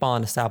to keep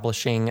on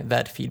establishing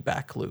that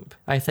feedback loop.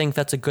 I think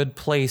that's a good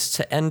place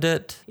to end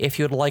it. If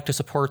you'd like to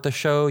support the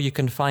show, you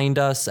can find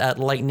us at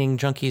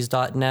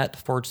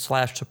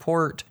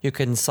lightningjunkies.net/support. You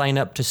can sign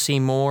up to see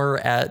more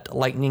at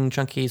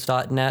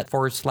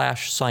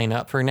lightningjunkies.net/sign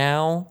up. For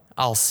now,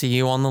 I'll see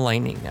you on the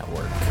Lightning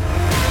Network.